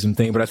favoritism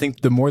thing, but I think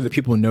the more that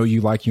people know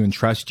you, like you, and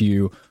trust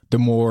you, the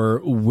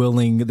more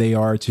willing they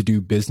are to do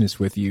business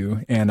with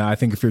you. And I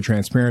think if you're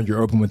transparent,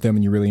 you're open with them,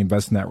 and you really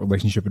invest in that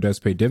relationship, it does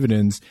pay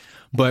dividends.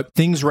 But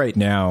things right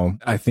now,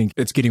 I think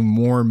it's getting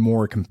more and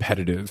more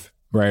competitive,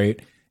 right?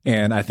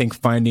 And I think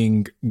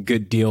finding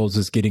good deals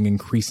is getting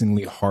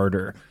increasingly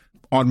harder,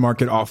 on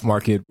market, off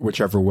market,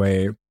 whichever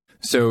way.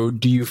 So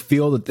do you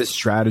feel that this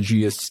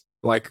strategy is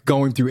like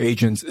going through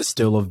agents is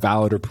still a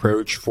valid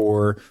approach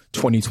for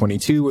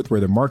 2022 with where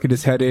the market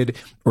is headed?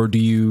 Or do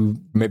you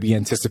maybe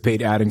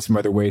anticipate adding some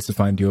other ways to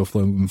find deal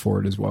flow moving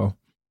forward as well?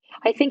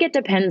 I think it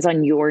depends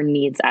on your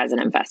needs as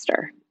an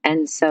investor.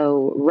 And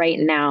so right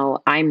now,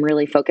 I'm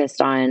really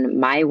focused on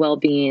my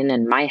well-being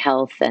and my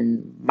health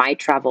and my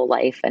travel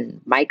life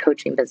and my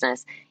coaching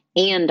business,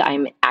 and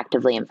I'm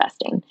actively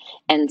investing.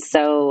 And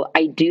so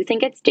I do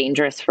think it's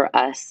dangerous for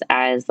us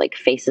as like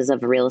faces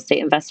of real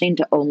estate investing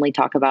to only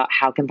talk about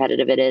how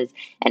competitive it is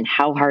and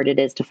how hard it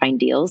is to find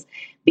deals,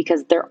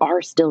 because there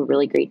are still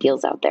really great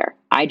deals out there.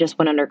 I just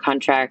went under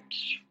contract,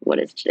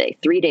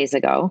 3 days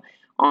ago,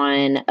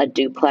 on a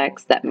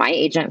duplex that my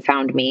agent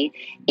found me,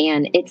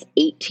 and it's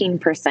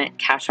 18%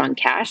 cash on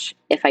cash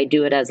if I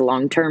do it as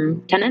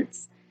long-term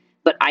tenants.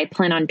 But I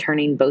plan on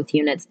turning both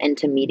units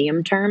into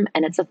medium term,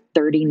 and it's a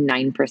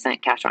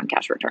 39% cash on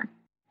cash return.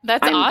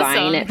 That's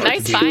awesome.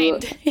 Nice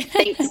find.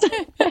 Thanks.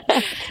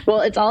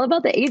 Well, it's all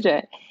about the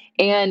agent.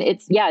 And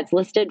it's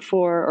listed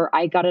for, or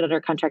I got it under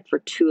contract for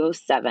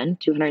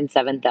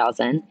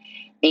 $207,000.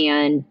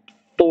 And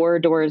 4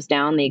 doors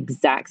down, the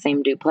exact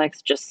same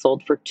duplex just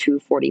sold for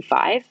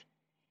 $245,000.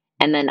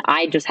 And then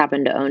I just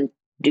happened to own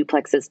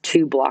duplexes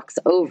 2 blocks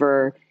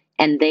over,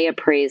 and they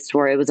appraised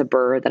for, it was a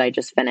Burr that I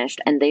just finished,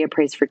 and they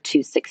appraised for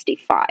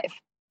 $265,000.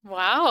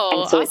 Wow.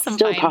 And so awesome it's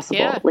still find. possible.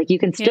 Yeah. Like you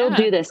can still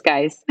do this,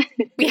 guys.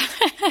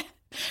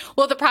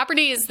 Well, the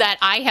properties that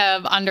I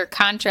have under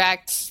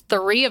contract,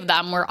 3 of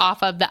them were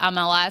off of the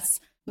MLS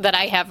that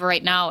I have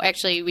right now.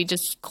 Actually, we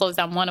just closed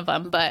on one of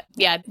them, but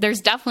yeah,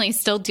 there's definitely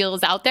still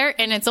deals out there.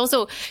 And it's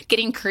also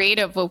getting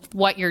creative with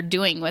what you're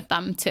doing with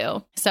them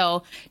too.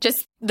 So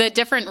just the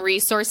different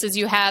resources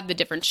you have, the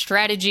different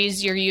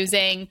strategies you're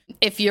using.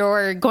 If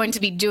you're going to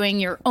be doing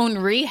your own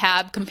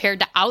rehab compared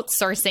to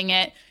outsourcing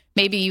it,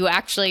 maybe you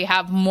actually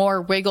have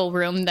more wiggle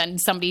room than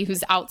somebody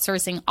who's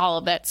outsourcing all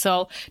of it.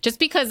 So just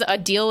because a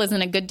deal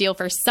isn't a good deal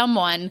for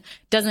someone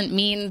doesn't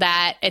mean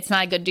that it's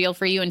not a good deal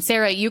for you. And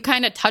Sarah, you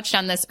kind of touched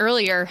on this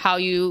earlier, how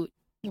you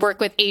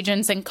work with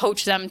agents and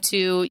coach them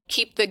to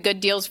keep the good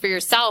deals for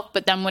yourself,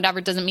 but then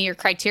whatever doesn't meet your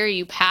criteria,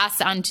 you pass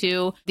on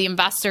to the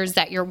investors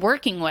that you're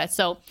working with.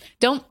 So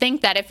don't think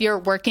that if you're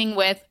working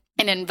with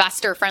an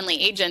investor-friendly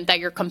agent that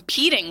you're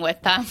competing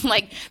with them.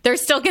 Like, they're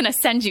still going to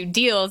send you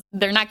deals.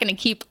 They're not going to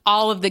keep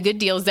all of the good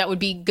deals that would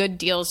be good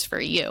deals for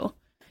you.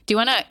 Do you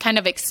want to kind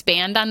of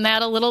expand on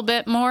that a little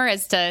bit more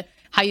as to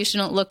how you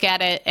shouldn't look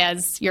at it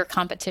as your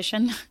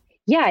competition?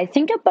 Yeah, I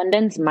think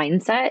abundance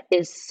mindset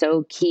is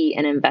so key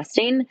in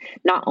investing.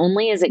 Not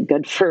only is it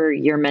good for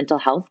your mental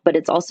health, but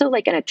it's also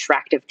like an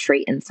attractive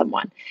trait in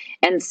someone.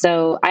 And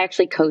so I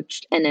actually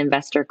coached an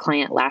investor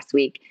client last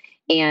week,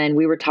 and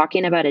we were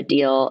talking about a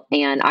deal,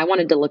 and I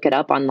wanted to look it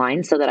up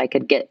online so that I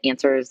could get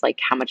answers like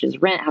how much is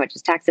rent, how much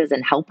is taxes,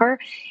 and help her.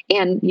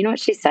 And you know what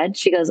she said?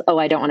 She goes, "Oh,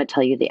 I don't want to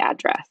tell you the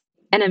address."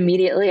 And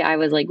immediately I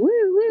was like, woo,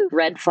 woo,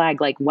 red flag.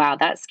 Like, wow,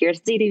 that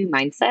scarcity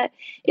mindset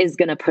is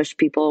going to push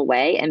people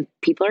away, and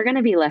people are going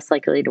to be less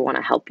likely to want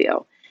to help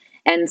you.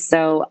 And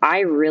so I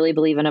really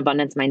believe in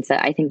abundance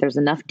mindset. I think there's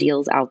enough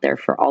deals out there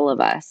for all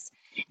of us.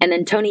 And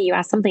then Tony, you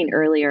asked something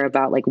earlier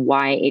about like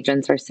why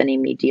agents are sending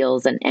me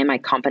deals and am I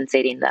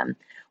compensating them?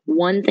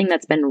 One thing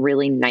that's been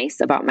really nice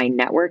about my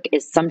network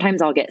is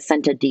sometimes I'll get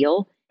sent a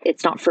deal.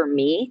 It's not for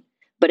me,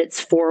 but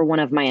it's for one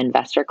of my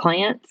investor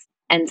clients.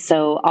 And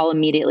so I'll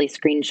immediately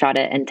screenshot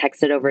it and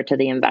text it over to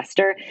the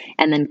investor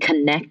and then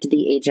connect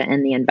the agent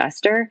and the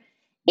investor.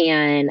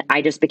 And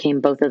I just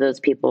became both of those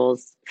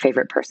people's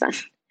favorite person.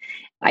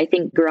 I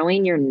think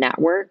growing your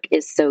network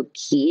is so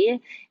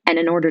key. And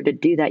in order to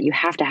do that, you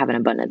have to have an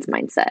abundance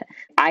mindset.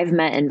 I've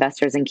met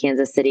investors in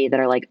Kansas City that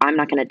are like, I'm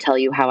not going to tell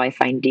you how I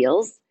find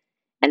deals.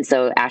 And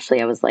so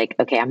Ashley, I was like,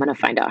 okay, I'm going to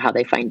find out how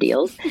they find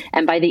deals.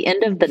 And by the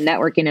end of the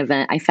networking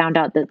event, I found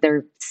out that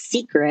their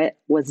secret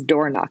was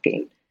door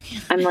knocking.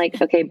 I'm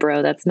like, okay,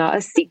 bro, that's not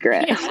a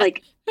secret. Yeah.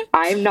 Like,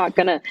 I'm not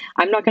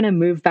gonna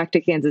move back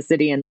to Kansas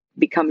City and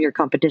become your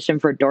competition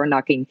for door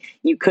knocking.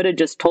 You could have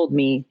just told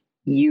me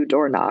you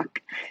door knock.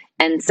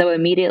 And so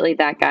immediately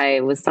that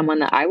guy was someone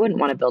that I wouldn't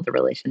want to build a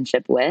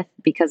relationship with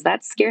because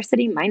that's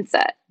scarcity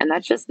mindset. And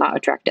that's just not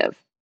attractive.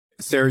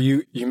 Sarah,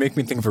 you make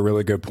me think of a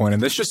really good point.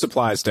 And this just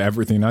applies to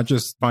everything, not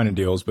just finding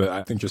deals, but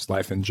I think just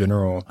life in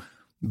general.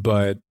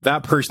 But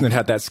that person that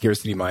had that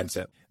scarcity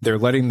mindset, they're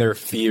letting their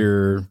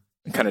fear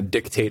kind of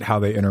dictate how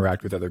they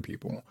interact with other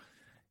people.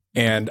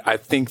 And I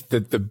think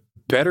that the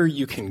better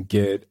you can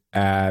get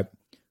at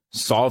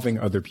solving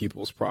other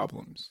people's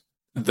problems,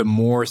 the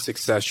more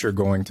success you're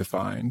going to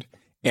find.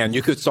 And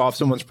you could solve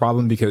someone's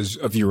problem because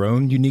of your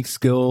own unique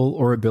skill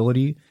or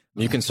ability.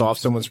 You can solve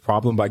someone's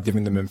problem by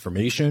giving them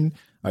information.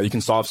 You can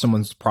solve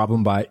someone's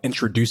problem by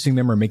introducing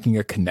them or making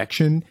a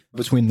connection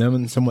between them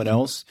and someone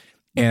else.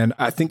 And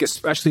I think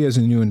especially as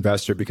a new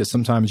investor, because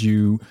sometimes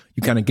you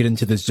kind of get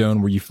into this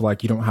zone where you feel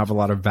like you don't have a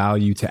lot of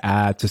value to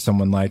add to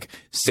someone like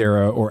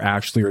Sarah or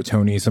Ashley or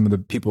Tony, some of the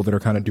people that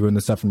are kind of doing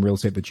the stuff in real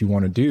estate that you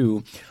want to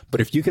do.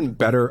 But if you can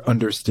better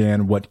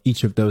understand what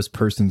each of those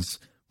persons'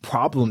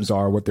 problems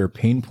are, what their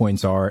pain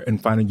points are,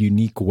 and find a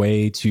unique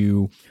way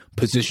to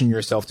position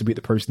yourself to be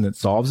the person that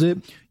solves it,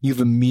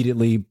 you've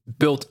immediately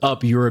built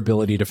up your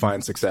ability to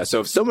find success.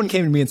 So if someone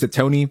came to me and said,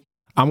 Tony,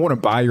 I want to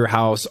buy your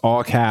house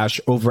all cash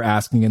over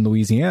asking in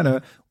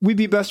Louisiana, we'd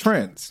be best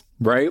friends,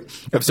 right?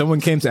 If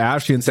someone came to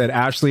Ashley and said,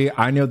 Ashley,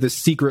 I know this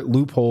secret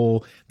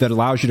loophole that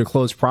allows you to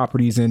close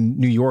properties in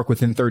New York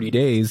within 30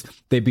 days,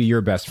 they'd be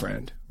your best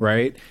friend,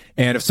 right?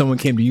 And if someone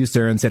came to you,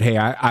 Sarah, and said, hey,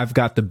 I've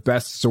got the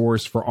best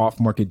source for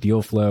off-market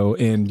deal flow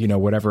in,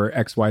 whatever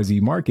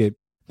XYZ market,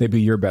 they'd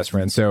be your best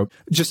friend. So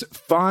just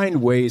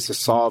find ways to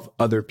solve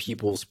other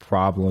people's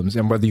problems.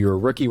 And whether you're a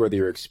rookie, whether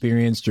you're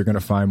experienced, you're going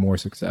to find more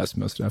success,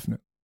 most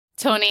definitely.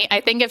 Tony,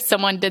 I think if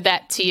someone did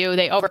that to you,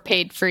 they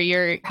overpaid for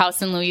your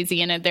house in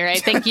Louisiana there. I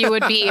think you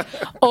would be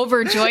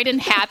overjoyed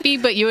and happy,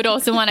 but you would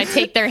also want to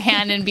take their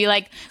hand and be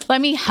like,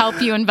 let me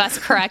help you invest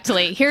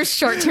correctly. Here's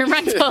short-term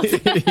rentals.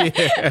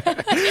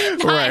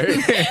 Right.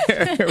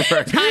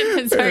 Time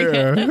is very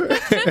good.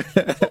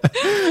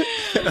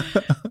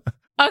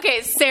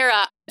 Okay,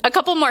 Sarah, a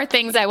couple more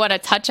things I want to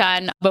touch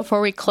on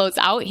before we close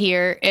out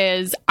here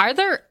is, are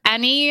there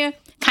any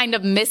kind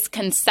of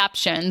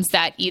misconceptions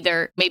that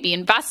either maybe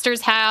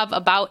investors have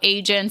about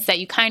agents that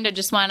you kind of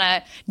just want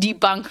to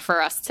debunk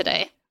for us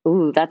today?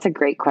 Ooh, that's a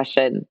great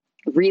question.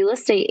 Real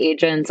estate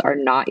agents are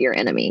not your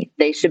enemy.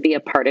 They should be a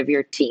part of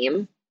your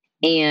team,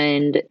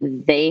 and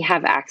they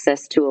have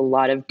access to a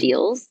lot of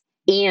deals,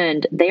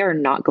 and they are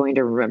not going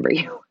to remember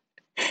you.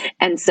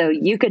 And so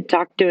you could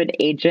talk to an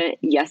agent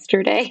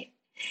yesterday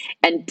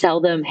and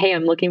tell them, hey,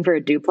 I'm looking for a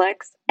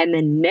duplex. And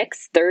then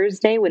next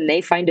Thursday, when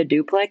they find a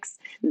duplex,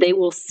 they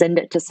will send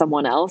it to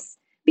someone else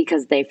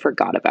because they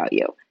forgot about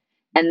you.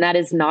 And that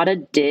is not a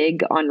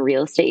dig on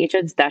real estate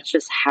agents. That's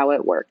just how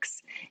it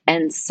works.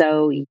 And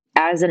so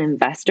as an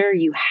investor,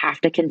 you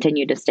have to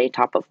continue to stay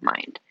top of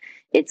mind.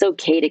 It's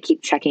okay to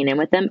keep checking in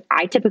with them.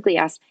 I typically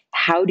ask,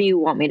 how do you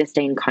want me to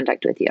stay in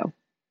contact with you?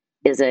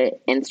 Is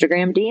it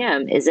Instagram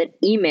DM? Is it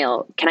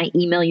email? Can I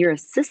email your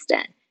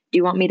assistant? Do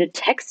you want me to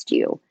text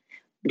you?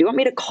 Do you want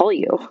me to call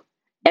you?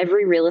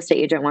 Every real estate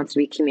agent wants to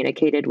be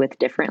communicated with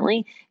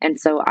differently. And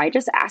so I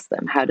just ask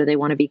them, how do they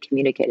want to be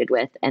communicated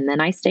with? And then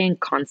I stay in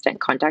constant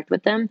contact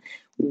with them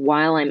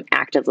while I'm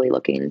actively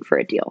looking for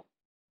a deal.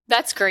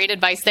 That's great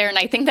advice there. And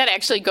I think that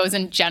actually goes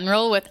in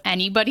general with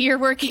anybody you're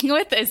working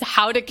with, is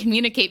how to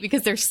communicate,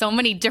 because there's so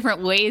many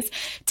different ways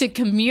to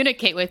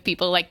communicate with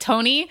people. Like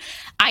Tony,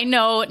 I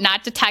know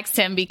not to text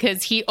him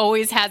because he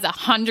always has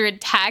 100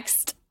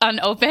 texts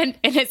unopened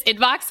in his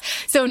inbox.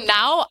 So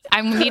now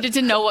I needed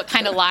to know what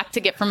kind of lock to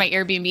get for my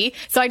Airbnb.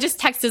 So I just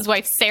text his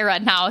wife,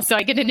 Sarah, now, so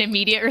I get an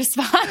immediate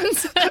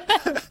response. I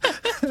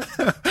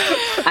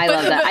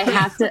love that. I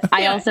have to,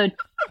 I also...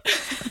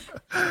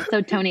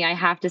 So Tony, I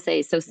have to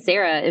say, so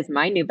Sarah is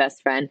my new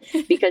best friend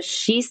because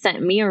she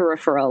sent me a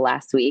referral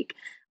last week.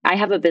 I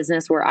have a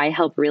business where I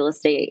help real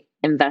estate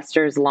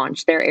investors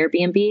launch their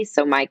Airbnb.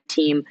 So my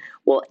team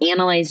will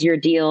analyze your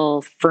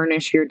deal,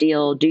 furnish your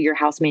deal, do your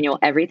house manual,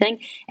 everything.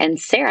 And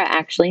Sarah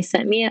actually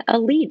sent me a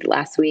lead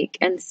last week.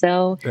 And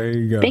so there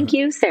you go. Thank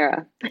you,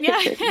 Sarah. Yeah,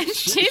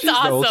 she's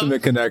awesome. The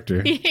ultimate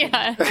connector.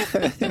 Yeah.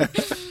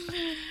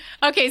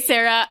 Okay,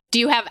 Sarah, do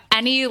you have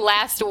any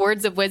last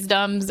words of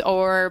wisdoms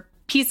or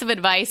piece of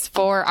advice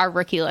for our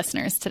rookie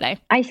listeners today?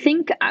 I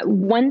think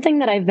one thing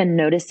that I've been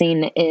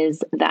noticing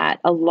is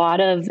that a lot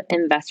of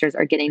investors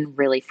are getting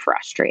really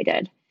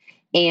frustrated.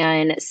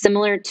 And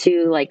similar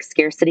to like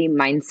scarcity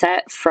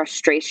mindset,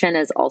 frustration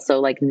is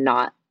also like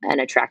not an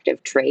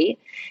attractive trait.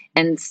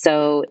 And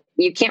so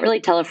you can't really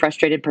tell a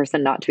frustrated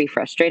person not to be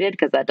frustrated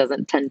because that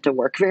doesn't tend to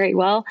work very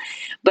well.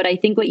 But I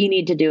think what you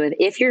need to do is,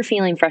 if you're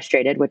feeling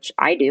frustrated, which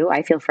I do,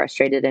 I feel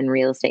frustrated in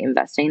real estate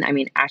investing. I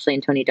mean, Ashley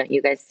and Tony, don't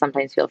you guys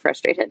sometimes feel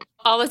frustrated?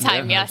 All the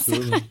time, yes.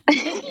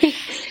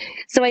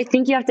 So I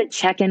think you have to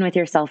check in with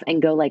yourself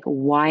and go like,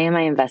 why am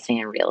I investing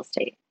in real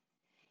estate?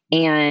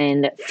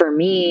 And for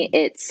me,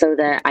 it's so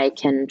that I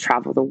can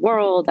travel the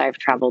world. I've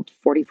traveled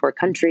 44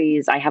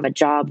 countries. I have a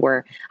job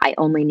where I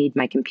only need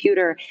my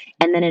computer.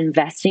 And then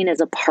investing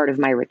is a part of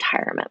my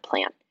retirement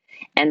plan.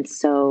 And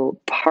so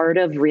part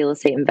of real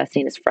estate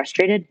investing is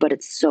frustrated, but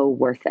it's so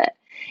worth it.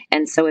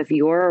 And so if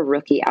you're a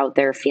rookie out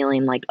there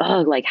feeling like,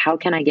 oh, like, how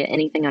can I get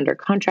anything under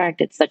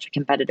contract? It's such a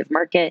competitive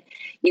market.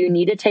 You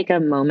need to take a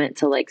moment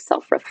to like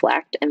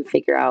self-reflect and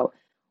figure out,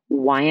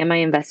 why am I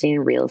investing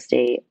in real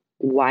estate?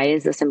 Why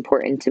is this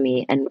important to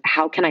me? And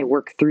how can I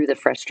work through the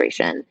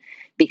frustration?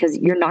 Because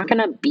you're not going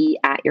to be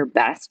at your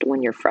best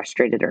when you're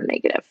frustrated or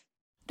negative.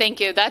 Thank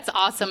you. That's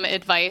awesome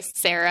advice,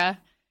 Sarah.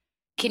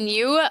 Can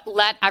you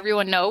let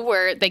everyone know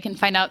where they can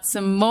find out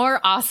some more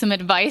awesome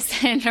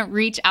advice and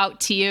reach out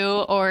to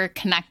you or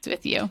connect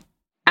with you?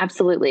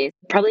 Absolutely.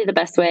 Probably the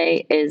best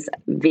way is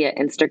via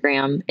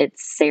Instagram.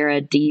 It's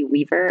Sarah D.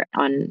 Weaver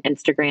on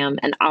Instagram.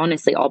 And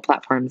honestly, all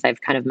platforms, I've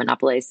kind of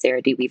monopolized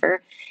Sarah D.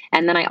 Weaver.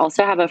 And then I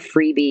also have a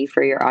freebie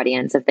for your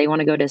audience. If they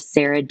want to go to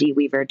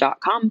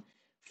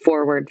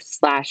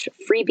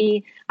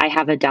sarahdweaver.com/freebie, I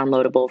have a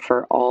downloadable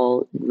for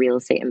all real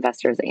estate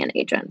investors and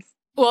agents.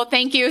 Well,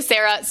 thank you,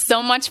 Sarah,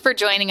 so much for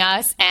joining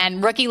us.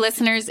 And rookie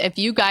listeners, if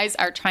you guys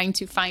are trying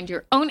to find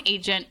your own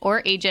agent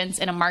or agents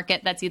in a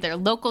market that's either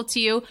local to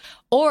you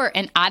or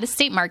an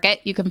out-of-state market,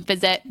 you can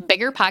visit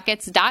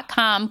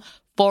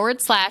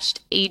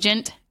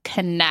biggerpockets.com/agent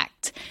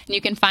Connect. And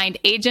you can find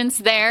agents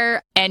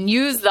there and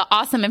use the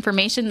awesome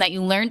information that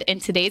you learned in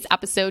today's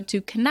episode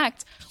to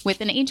connect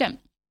with an agent.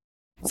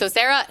 So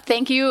Sarah,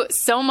 thank you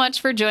so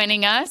much for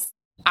joining us.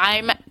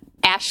 I'm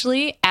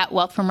Ashley at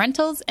Wealth from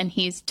Rentals, and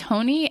he's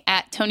Tony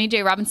at Tony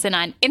J. Robinson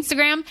on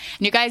Instagram. And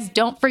you guys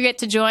don't forget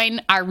to join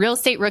our Real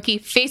Estate Rookie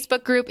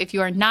Facebook group if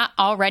you are not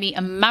already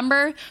a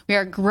member. We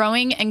are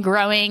growing and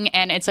growing,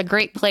 and it's a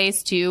great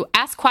place to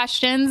ask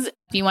questions.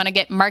 If you want to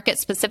get market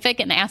specific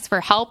and ask for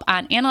help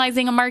on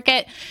analyzing a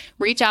market,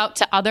 reach out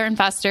to other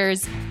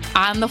investors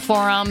on the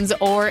forums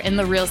or in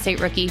the Real Estate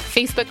Rookie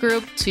Facebook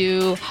group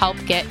to help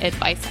get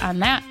advice on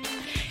that.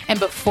 And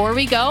before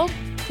we go,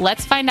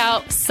 let's find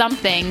out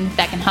something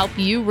that can help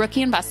you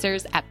rookie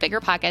investors at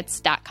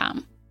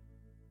biggerpockets.com.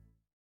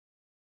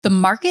 The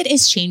market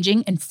is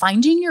changing and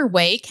finding your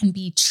way can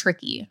be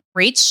tricky.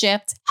 Rates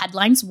shift,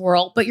 headlines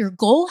whirl, but your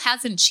goal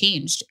hasn't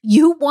changed.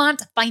 You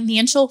want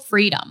financial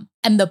freedom.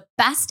 And the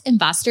best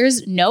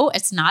investors know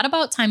it's not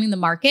about timing the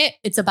market,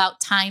 it's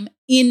about time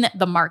in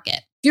the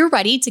market. If you're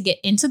ready to get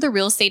into the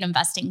real estate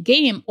investing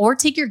game or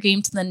take your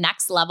game to the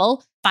next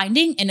level,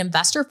 finding an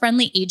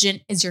investor-friendly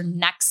agent is your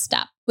next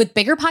step. With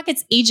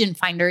BiggerPockets Agent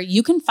Finder,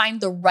 you can find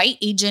the right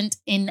agent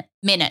in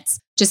minutes.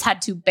 Just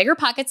head to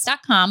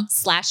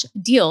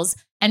biggerpockets.com/deals,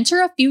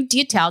 enter a few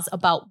details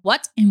about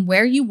what and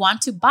where you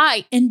want to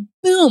buy, and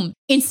boom,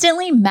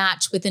 instantly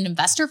match with an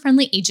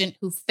investor-friendly agent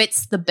who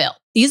fits the bill.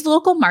 These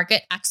local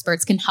market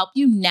experts can help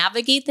you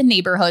navigate the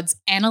neighborhoods,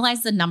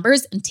 analyze the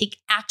numbers, and take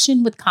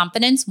action with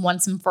confidence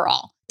once and for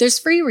all. There's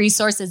free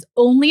resources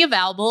only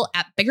available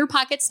at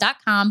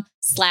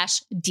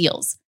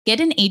biggerpockets.com/deals. Get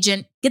an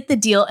agent, get the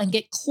deal, and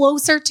get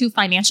closer to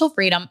financial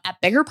freedom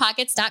at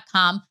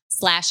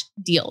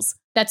biggerpockets.com/deals.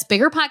 That's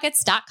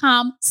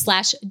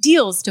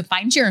biggerpockets.com/deals to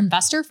find your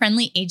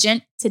investor-friendly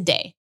agent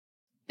today.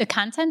 The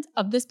content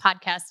of this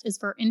podcast is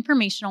for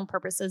informational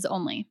purposes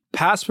only.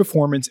 Past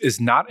performance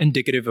is not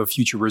indicative of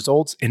future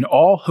results, and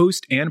all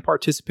host and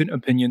participant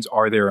opinions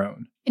are their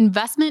own.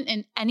 Investment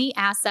in any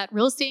asset,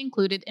 real estate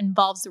included,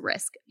 involves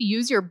risk.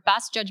 Use your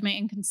best judgment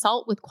and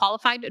consult with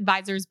qualified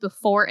advisors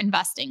before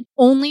investing.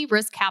 Only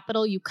risk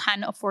capital you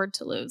can afford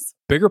to lose.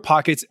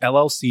 BiggerPockets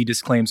LLC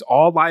disclaims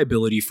all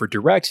liability for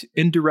direct,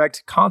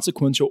 indirect,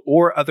 consequential,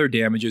 or other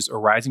damages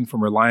arising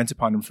from reliance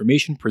upon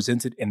information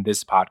presented in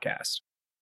this podcast.